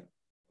living.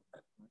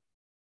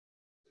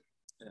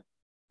 Yeah.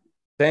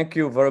 Thank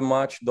you very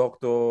much,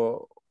 Dr.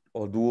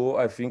 Oduor.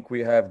 I think we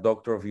have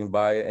Dr.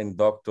 Vimbai and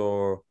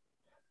Dr.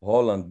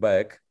 Roland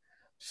back.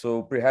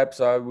 So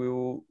perhaps I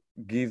will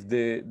give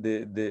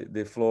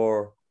the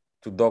floor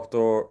to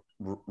Dr.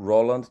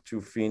 Roland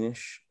to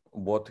finish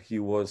what he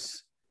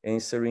was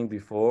answering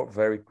before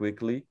very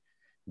quickly,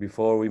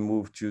 before we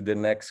move to the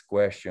next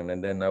question.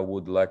 And then I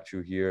would like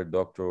to hear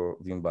Dr.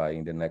 Vimbai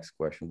in the next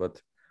question.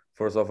 But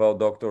first of all,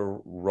 Dr.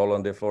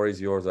 Roland, the floor is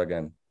yours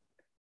again.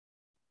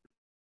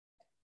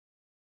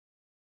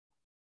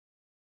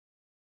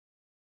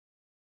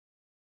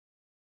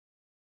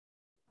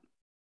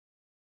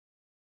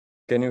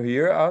 Can you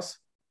hear us?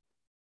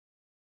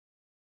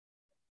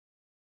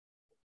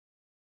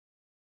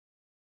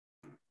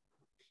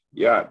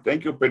 Yeah,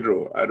 thank you,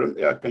 Pedro.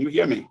 Can you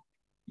hear me?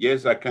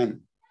 Yes, I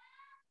can.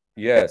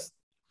 Yes.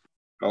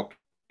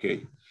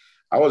 Okay.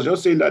 I was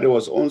just saying that there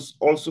was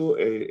also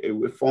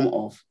a form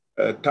of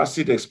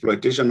tacit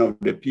exploitation of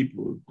the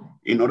people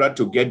in order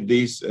to get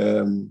these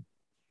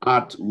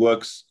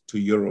artworks to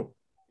Europe.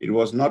 It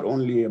was not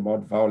only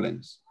about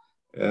violence.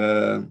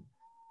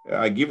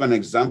 I give an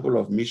example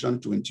of Mission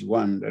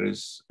 21. There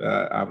is,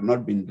 I've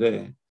not been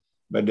there,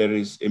 but there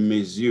is a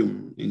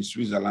museum in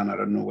Switzerland. I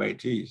don't know where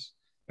it is.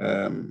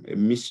 A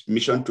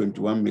Mission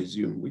 21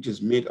 museum, which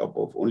is made up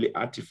of only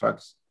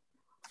artifacts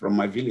from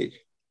my village.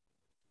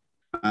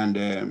 And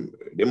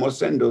they must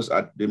send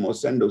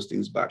those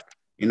things back.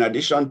 In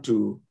addition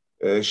to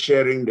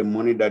sharing the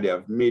money that they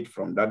have made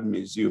from that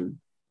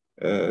museum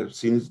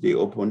since they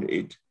opened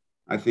it,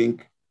 I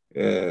think,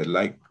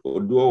 like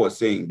Oduor was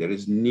saying, there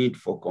is need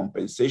for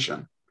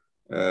compensation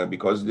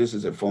because this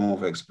is a form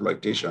of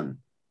exploitation,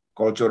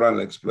 cultural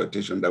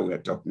exploitation that we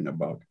are talking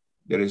about.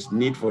 There is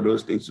need for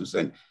those things to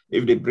send.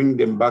 If they bring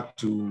them back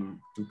to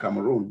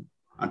Cameroon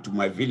and to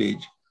my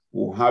village,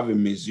 we'll have a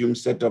museum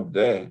set up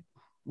there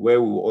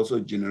where we will also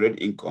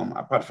generate income.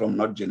 Apart from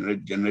not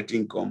generate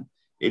income,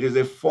 it is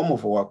a form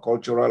of our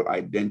cultural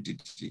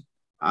identity.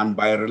 And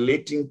by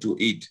relating to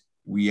it,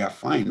 we are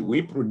fine.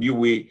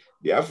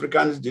 The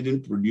Africans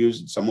didn't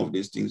produce some of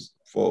these things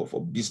for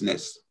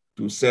business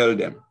to sell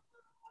them.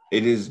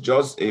 It is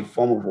just a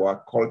form of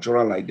our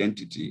cultural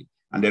identity.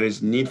 And there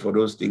is need for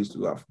those things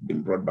to have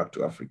been brought back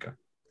to Africa.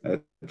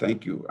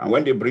 Thank you. And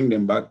when they bring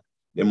them back,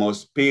 they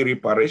must pay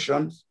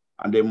reparations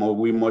and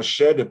we must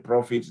share the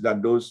profits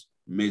that those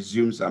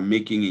museums are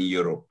making in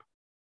Europe.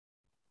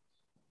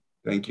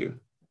 Thank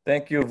you.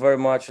 Thank you very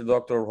much,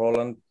 Dr.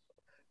 Roland.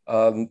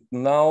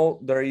 Now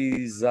there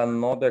is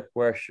another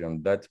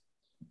question that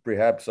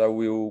perhaps I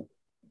will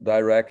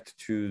direct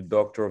to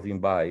Dr.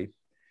 Vimbai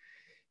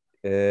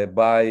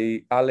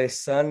by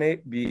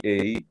Alessane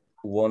B.A.,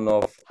 one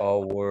of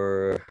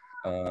our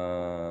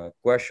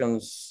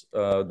questions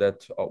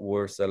that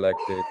were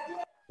selected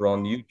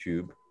from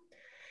YouTube.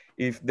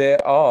 If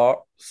there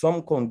are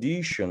some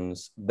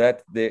conditions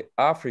that the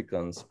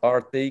Africans are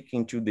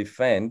taking to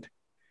defend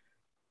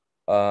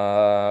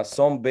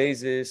some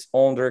bases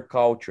on their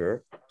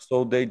culture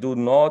so they do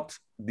not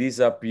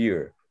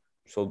disappear.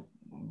 So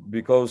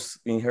because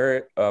in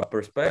her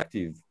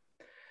perspective,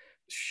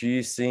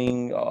 she's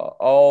seeing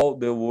all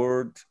the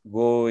world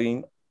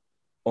going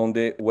on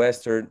the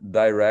Western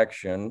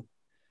direction.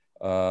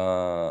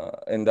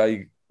 And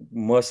I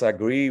must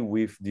agree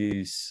with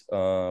this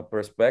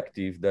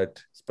perspective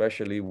that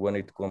especially when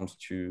it comes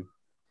to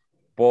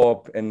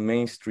pop and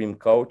mainstream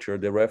culture,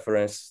 the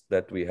reference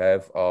that we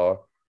have are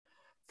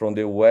from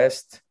the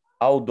West,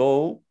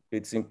 although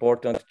it's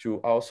important to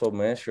also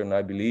mention,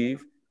 I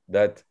believe,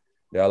 that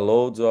there are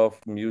loads of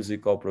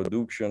musical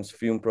productions,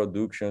 film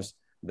productions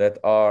that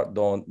are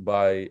done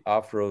by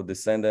Afro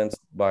descendants,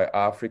 by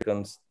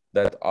Africans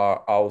that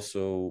are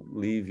also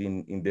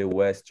living in the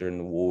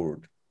Western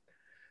world.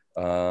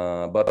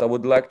 But I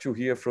would like to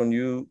hear from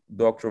you,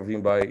 Dr.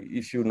 Vimbai,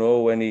 if you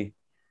know any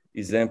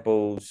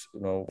examples,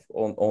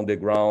 on the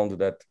ground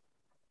that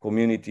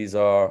communities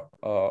are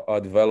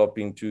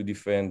developing to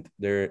defend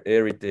their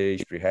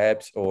heritage,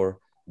 perhaps, or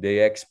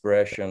their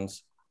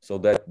expressions, so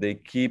that they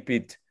keep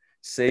it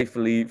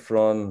safely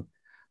from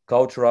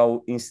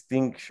cultural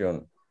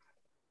extinction.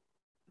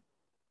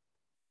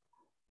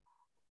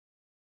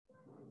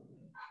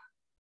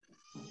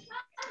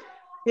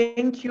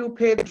 Thank you,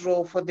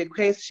 Pedro, for the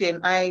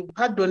question.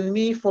 Pardon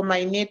me for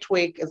my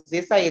network, as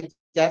this I had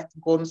just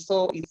gone,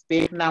 so it's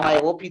back now. I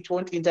hope it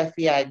won't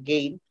interfere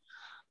again.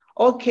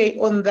 Okay,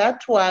 on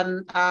that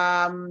one,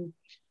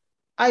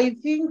 I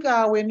think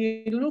when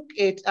you look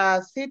at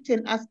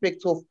certain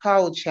aspects of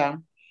culture,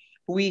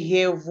 we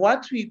have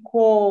what we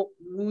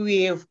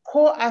have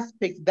core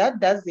aspects that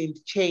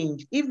doesn't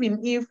change.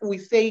 Even if we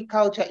say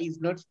culture is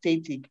not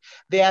static,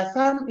 there are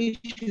some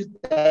issues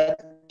that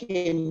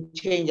can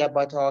change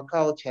about our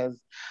cultures.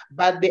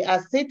 But there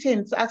are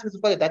certain aspects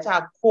of it that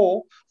are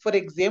core. For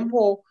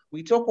example,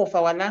 we talk of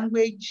our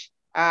language.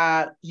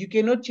 You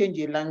cannot change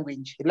a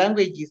language.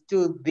 Language is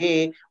still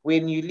there.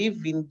 When you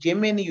live in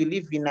Germany, you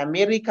live in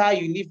America,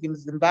 you live in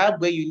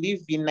Zimbabwe, you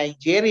live in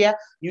Nigeria,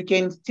 you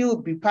can still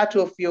be part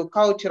of your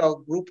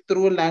cultural group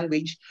through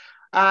language.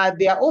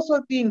 There are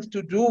also things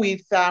to do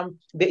with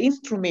the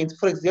instruments.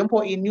 For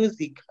example, in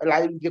music,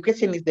 like your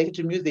question is related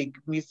to music,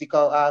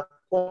 musical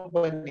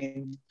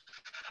components.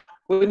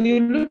 When you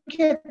look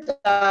at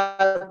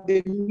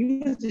the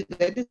music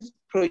that is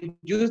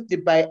produced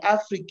by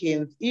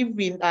Africans,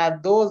 even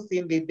those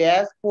in the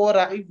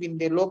diaspora, even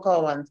the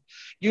local ones,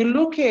 you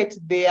look at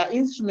their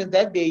instruments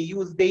that they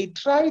use, they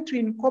try to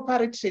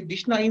incorporate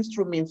traditional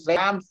instruments like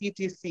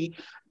etc.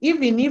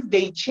 Even if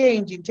they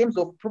change in terms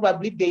of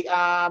probably they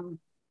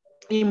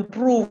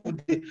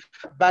improved,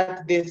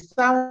 but the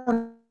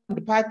sound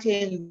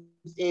patterns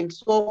and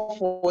so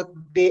forth,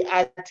 they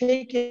are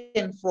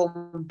taken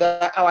from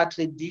our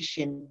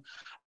tradition.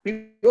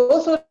 We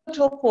also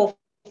talk of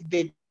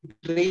the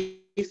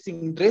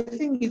dressing.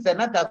 Dressing is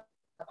another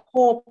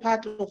core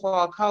part of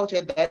our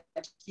culture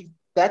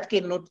that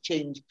cannot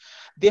change.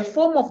 The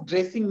form of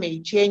dressing may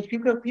change.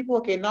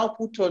 People can now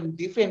put on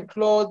different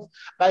clothes,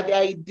 but the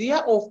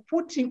idea of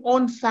putting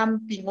on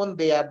something on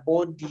their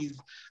bodies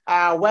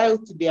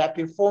whilst they are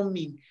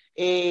performing,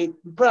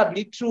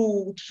 probably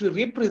to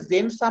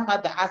represent some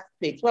other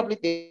aspects, probably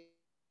they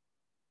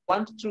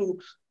want to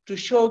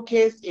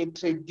showcase a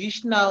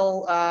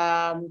traditional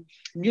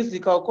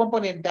musical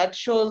component that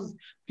shows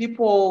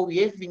people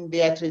having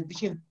their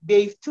traditions.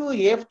 They still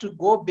have to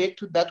go back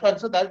to that one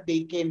so that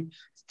they can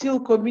still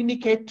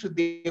communicate to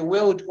the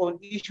world on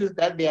issues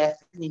that they are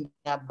thinking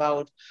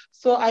about.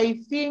 So I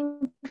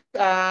think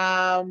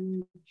there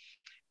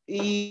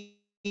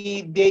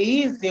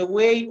is a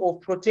way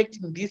of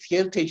protecting this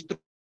heritage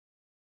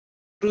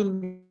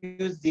through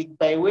music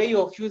by way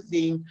of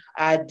using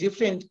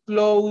different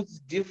clothes,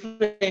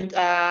 different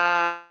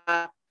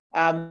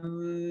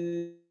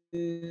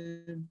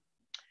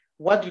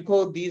what we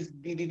call these,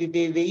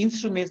 the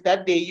instruments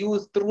that they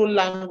use through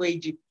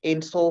language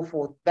and so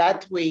forth.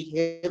 That way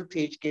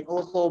heritage can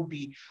also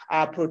be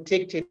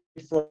protected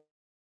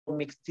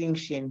from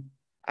extinction.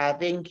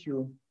 Thank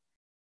you.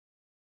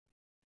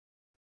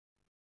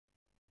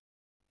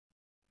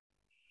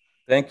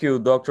 Thank you,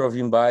 Dr.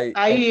 Vimbai.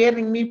 Are you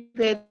hearing me,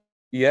 Pedro?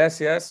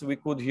 Yes, we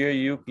could hear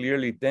you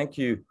clearly. Thank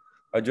you.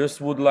 I just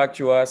would like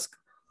to ask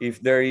if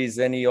there is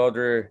any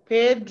other...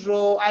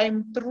 Pedro,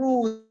 I'm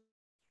through.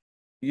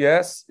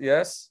 Yes,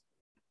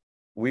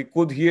 we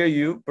could hear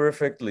you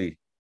perfectly.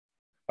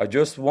 I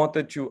just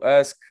wanted to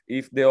ask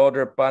if the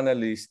other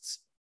panelists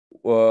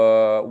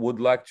would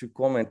like to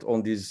comment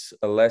on these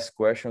last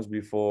questions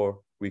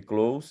before we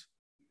close.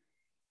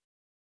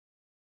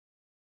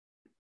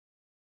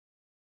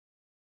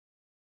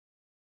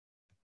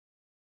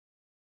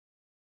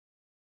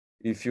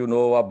 If you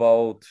know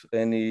about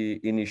any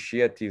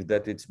initiative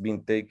that it's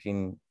been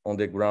taken on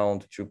the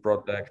ground to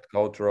protect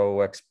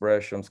cultural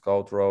expressions,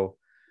 cultural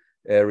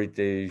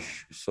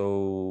heritage,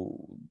 so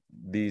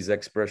these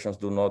expressions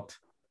do not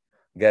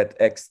get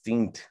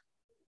extinct,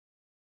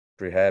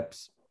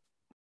 perhaps.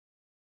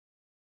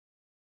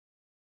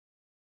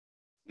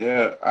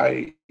 Yeah,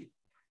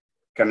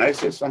 can I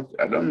say something?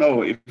 I don't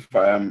know if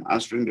I am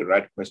answering the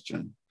right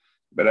question,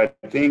 but I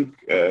think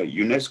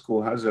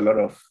UNESCO has a lot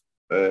of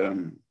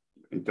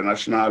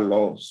international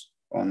laws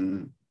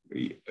on,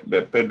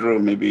 but Pedro,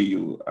 maybe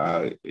you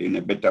are in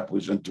a better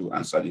position to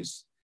answer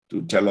this,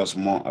 to tell us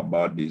more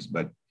about this.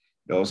 But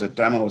there was a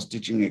time I was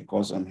teaching a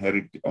course on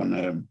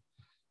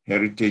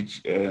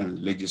heritage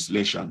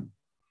legislation,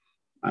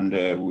 and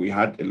we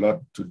had a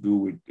lot to do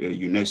with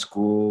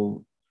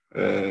UNESCO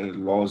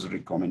laws,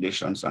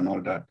 recommendations, and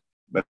all that.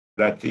 But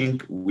I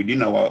think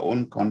within our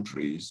own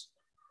countries,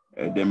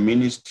 the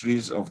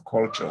ministries of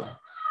culture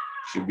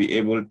should be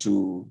able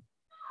to,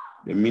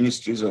 the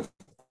ministries of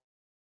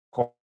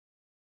culture,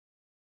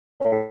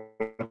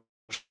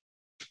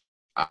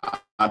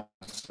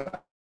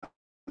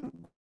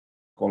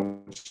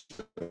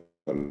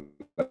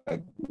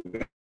 like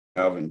we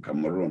have in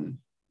Cameroon,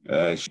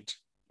 the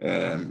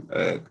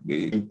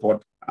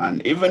import,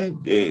 and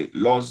even the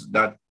laws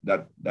that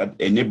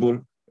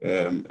enable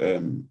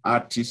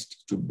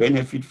artists to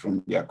benefit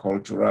from their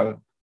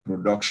cultural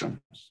productions.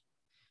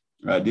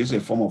 This is a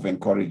form of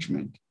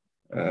encouragement.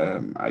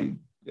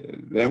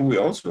 Then we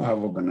also have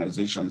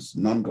organizations,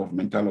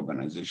 non-governmental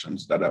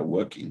organizations that are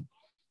working,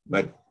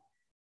 but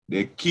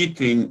the key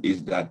thing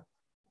is that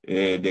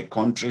the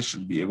country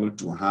should be able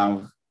to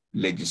have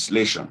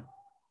legislation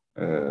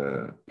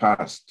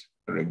passed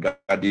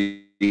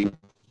regarding the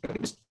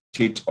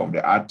state of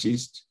the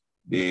artist,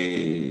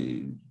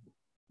 the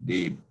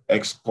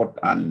export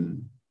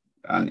and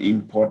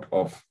import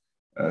of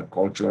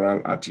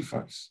cultural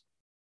artifacts.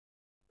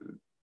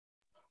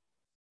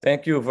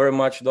 Thank you very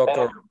much,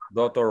 Dr.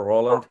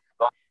 Roland.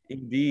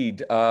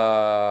 Indeed,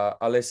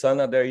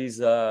 Alessandra, there is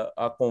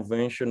a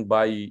convention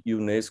by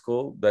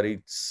UNESCO that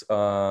it's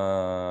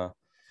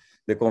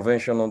the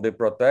Convention on the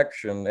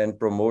Protection and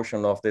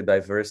Promotion of the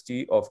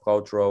Diversity of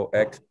Cultural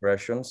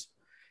Expressions,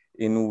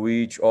 in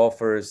which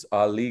offers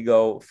a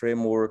legal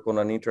framework on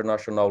an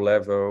international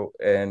level,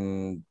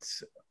 and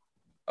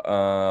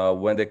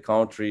when the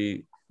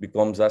country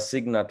becomes a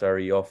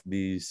signatory of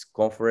this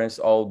conference,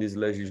 all this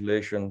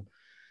legislation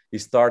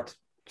start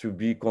to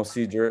be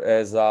considered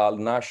as a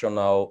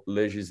national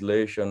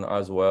legislation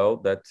as well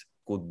that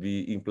could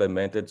be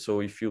implemented.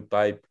 So if you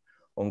type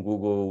on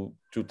Google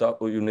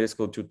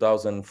UNESCO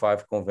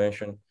 2005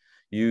 convention,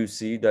 you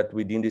see that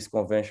within these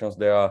conventions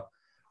there are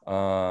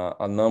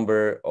a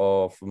number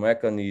of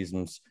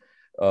mechanisms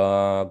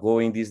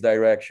going this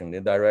direction,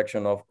 the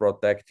direction of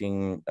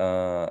protecting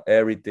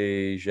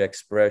heritage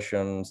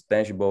expressions,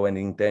 tangible and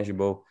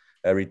intangible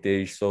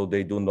heritage, so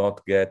they do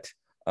not get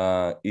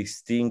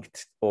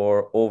extinct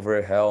or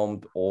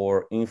overwhelmed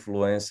or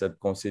influenced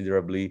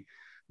considerably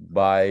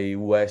by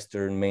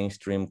Western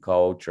mainstream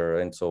culture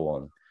and so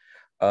on.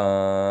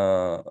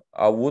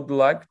 I would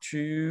like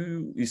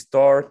to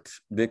start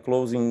the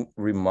closing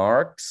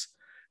remarks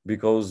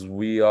because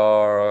we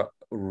are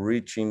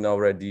reaching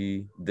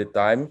already the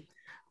time.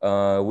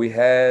 We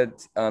had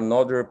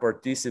another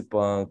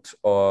participant,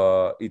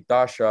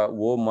 Itasha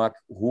Womack,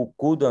 who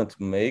couldn't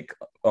make,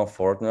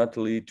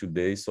 unfortunately,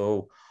 today.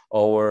 So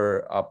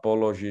our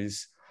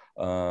apologies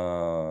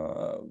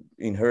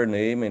in her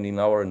name and in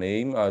our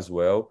name as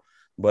well.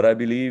 But I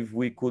believe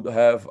we could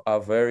have a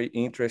very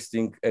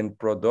interesting and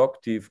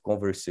productive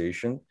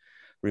conversation,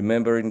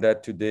 remembering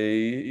that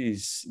today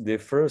is the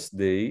first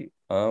day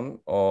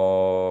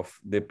of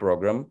the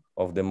program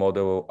of the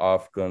Model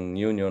African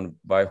Union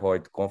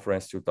Bayreuth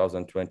Conference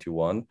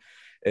 2021.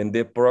 And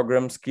the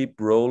programs keep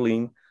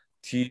rolling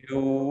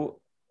till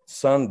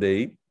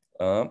Sunday,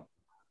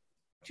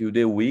 till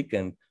the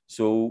weekend.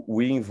 So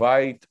we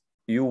invite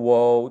you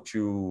all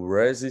to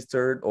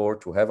register or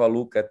to have a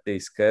look at the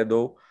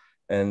schedule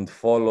and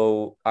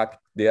follow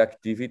the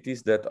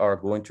activities that are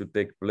going to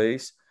take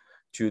place.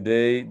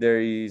 Today, there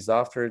is,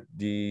 after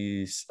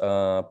this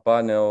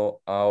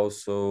panel,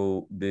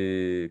 also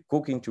the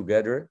Cooking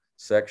Together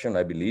section,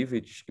 I believe,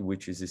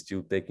 which is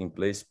still taking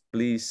place.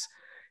 Please,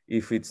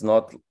 if it's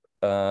not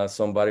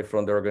somebody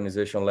from the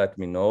organization, let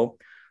me know.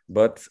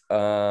 But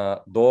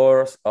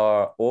doors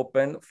are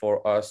open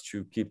for us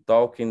to keep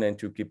talking and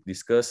to keep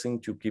discussing,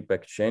 to keep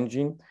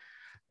exchanging.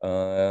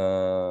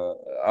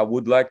 I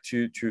would like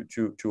to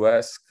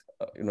ask,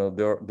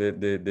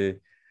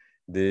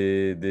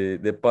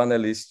 the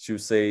panelists to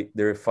say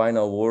their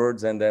final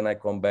words, and then I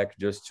come back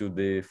just to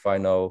the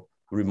final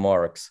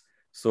remarks.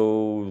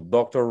 So,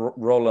 Dr.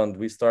 Roland,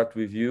 we start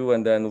with you,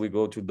 and then we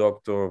go to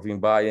Dr.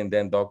 Vimbai, and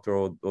then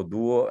Dr.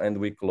 Oduor, and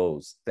we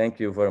close. Thank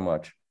you very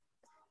much.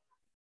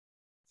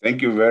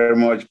 Thank you very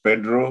much,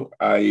 Pedro.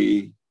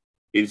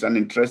 It's an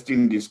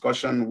interesting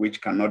discussion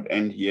which cannot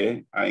end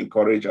here. I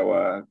encourage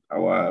our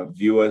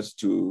viewers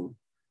to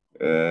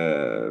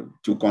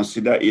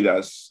consider it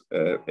as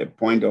a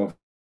point of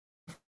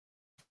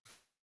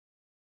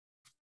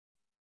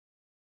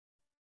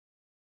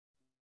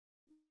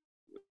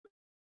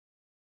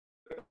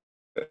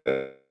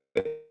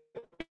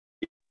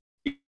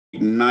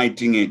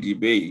igniting a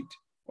debate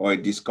or a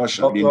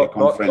discussion in the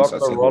conference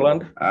as a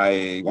whole.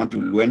 I want to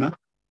Luena.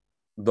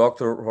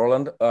 Dr.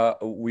 Roland,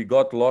 we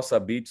got lost a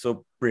bit,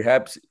 so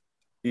perhaps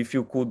if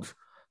you could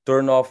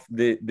turn off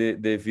the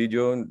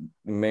video,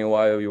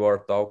 meanwhile you are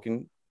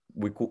talking,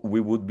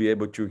 we would be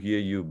able to hear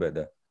you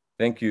better.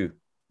 Thank you.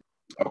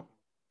 Oh,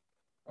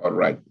 all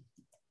right.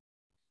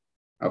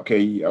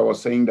 Okay, I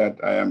was saying that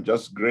I am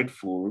just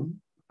grateful,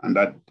 and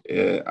that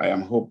I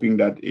am hoping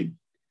that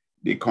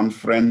the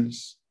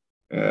conference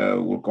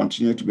will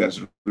continue to be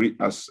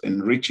as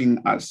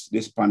enriching as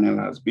this panel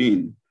has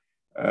been.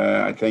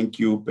 I thank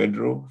you,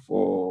 Pedro,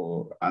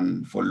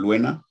 and for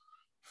Luena,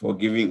 for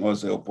giving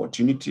us the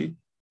opportunity,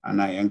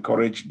 and I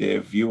encourage the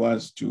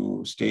viewers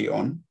to stay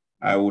on.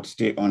 I would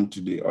stay on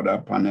to the other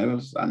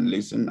panels and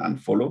listen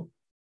and follow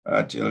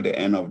till the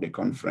end of the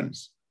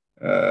conference.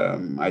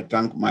 I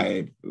thank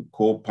my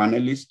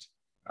co-panelists,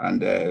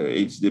 and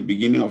it's the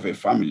beginning of a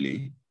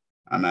family,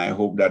 and I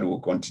hope that we'll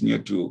continue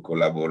to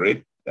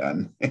collaborate,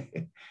 and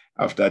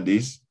after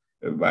this,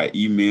 by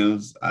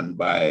emails and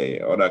by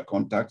other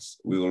contacts,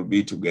 we will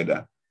be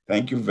together.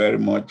 Thank you very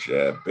much,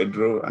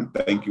 Pedro, and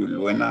thank you,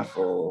 Luena,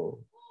 for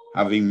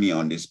having me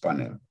on this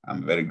panel.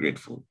 I'm very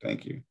grateful.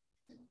 Thank you.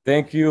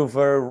 Thank you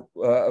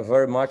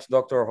very much,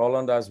 Dr.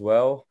 Roland, as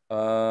well.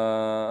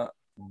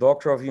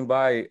 Dr.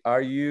 Vimbai,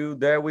 are you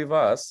there with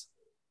us?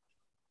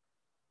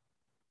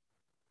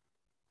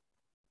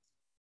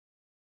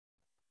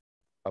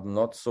 I'm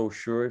not so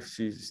sure if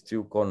she's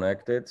still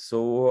connected,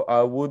 so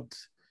I would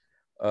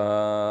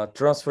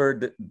transfer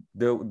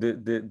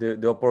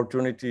the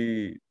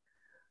opportunity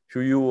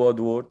to you,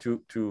 Oduor,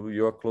 to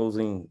your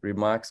closing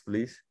remarks,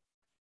 please.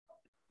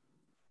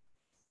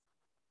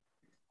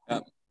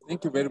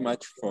 Thank you very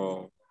much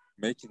for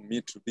making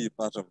me to be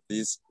part of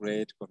this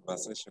great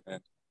conversation,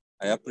 and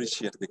I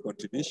appreciate the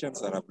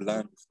contributions that I've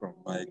learned from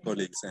my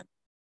colleagues, and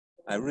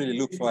I really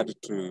look forward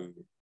to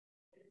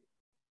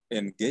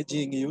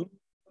engaging you,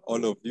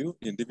 all of you,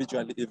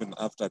 individually, even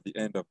after the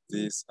end of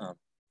this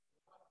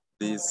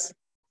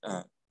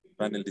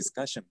panel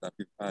discussion that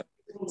we've had.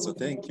 So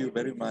thank you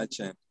very much.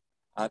 And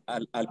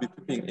I'll be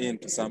peeping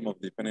into some of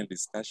the panel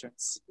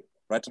discussions.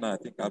 Right now, I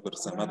think I've got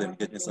some other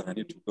engagements that I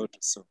need to go to.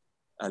 So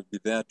I'll be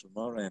there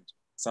tomorrow, and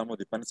some of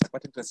the panels are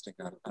quite interesting.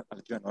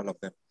 I'll join all of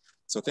them.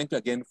 So thank you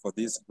again for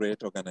this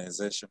great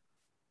organization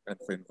and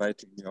for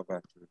inviting me over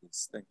to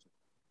this. Thank you.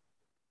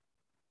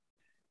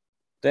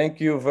 Thank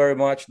you very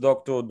much,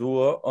 Dr.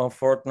 Oduor.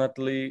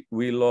 Unfortunately,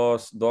 we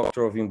lost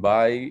Dr.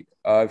 Vimbai.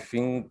 I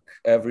think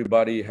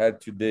everybody had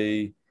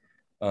today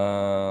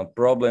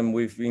problem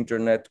with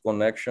internet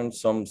connection,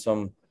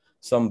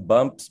 some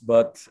bumps,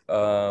 but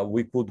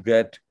we could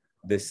get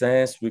the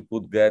sense, we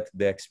could get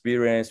the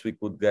experience, we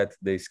could get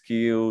the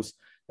skills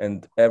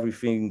and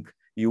everything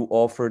you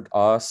offered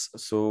us.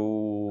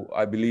 So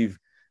I believe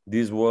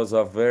this was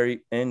a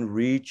very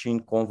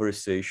enriching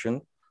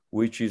conversation,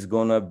 which is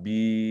gonna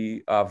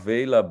be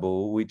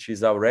available, which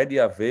is already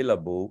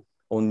available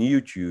on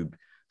YouTube.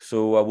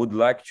 So I would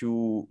like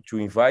to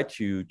invite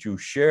you to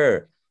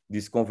share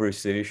this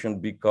conversation,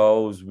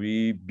 because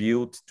we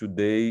built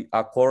today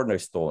a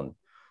cornerstone.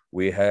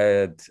 We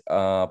had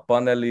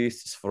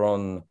panelists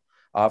from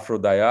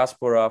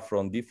Afrodiaspora,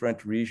 from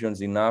different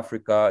regions in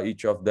Africa,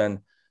 each of them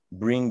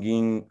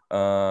bringing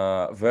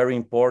very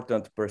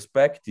important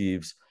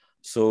perspectives.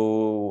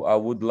 So I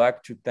would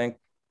like to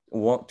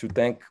want to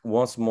thank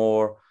once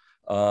more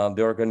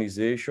the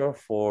organization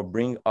for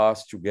bringing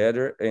us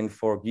together and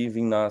for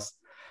giving us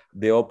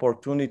the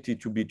opportunity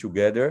to be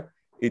together.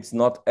 It's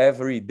not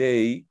every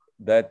day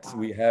that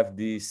we have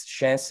these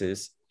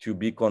chances to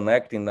be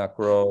connecting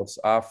across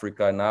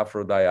Africa and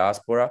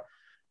Afro-diaspora.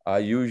 I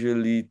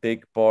usually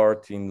take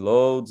part in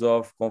loads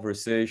of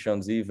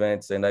conversations,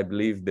 events, and I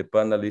believe the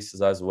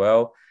panelists as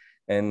well.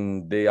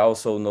 And they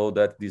also know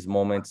that these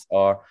moments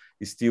are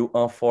still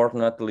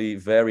unfortunately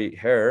very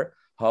rare.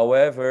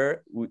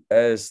 However,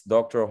 as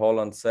Dr.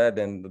 Roland said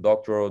and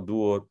Dr.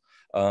 Oduor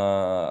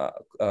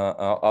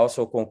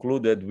also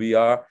concluded, we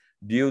are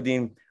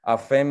building a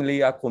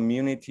family, a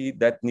community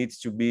that needs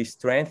to be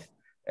strengthened.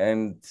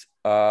 And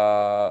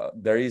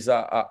there is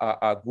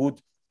a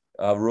good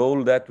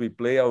role that we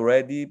play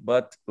already,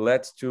 but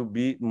let's to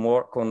be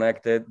more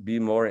connected, be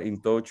more in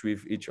touch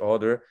with each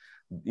other.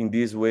 In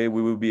this way,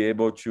 we will be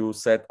able to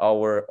set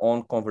our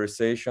own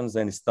conversations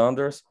and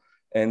standards.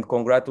 And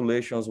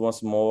congratulations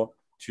once more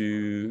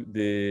to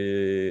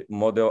the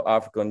Model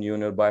African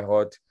Union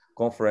Bayreuth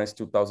Conference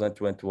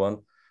 2021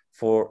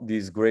 for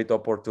this great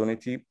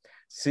opportunity.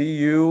 See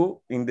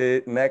you in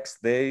the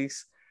next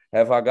days.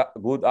 Have a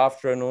good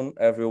afternoon,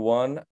 everyone.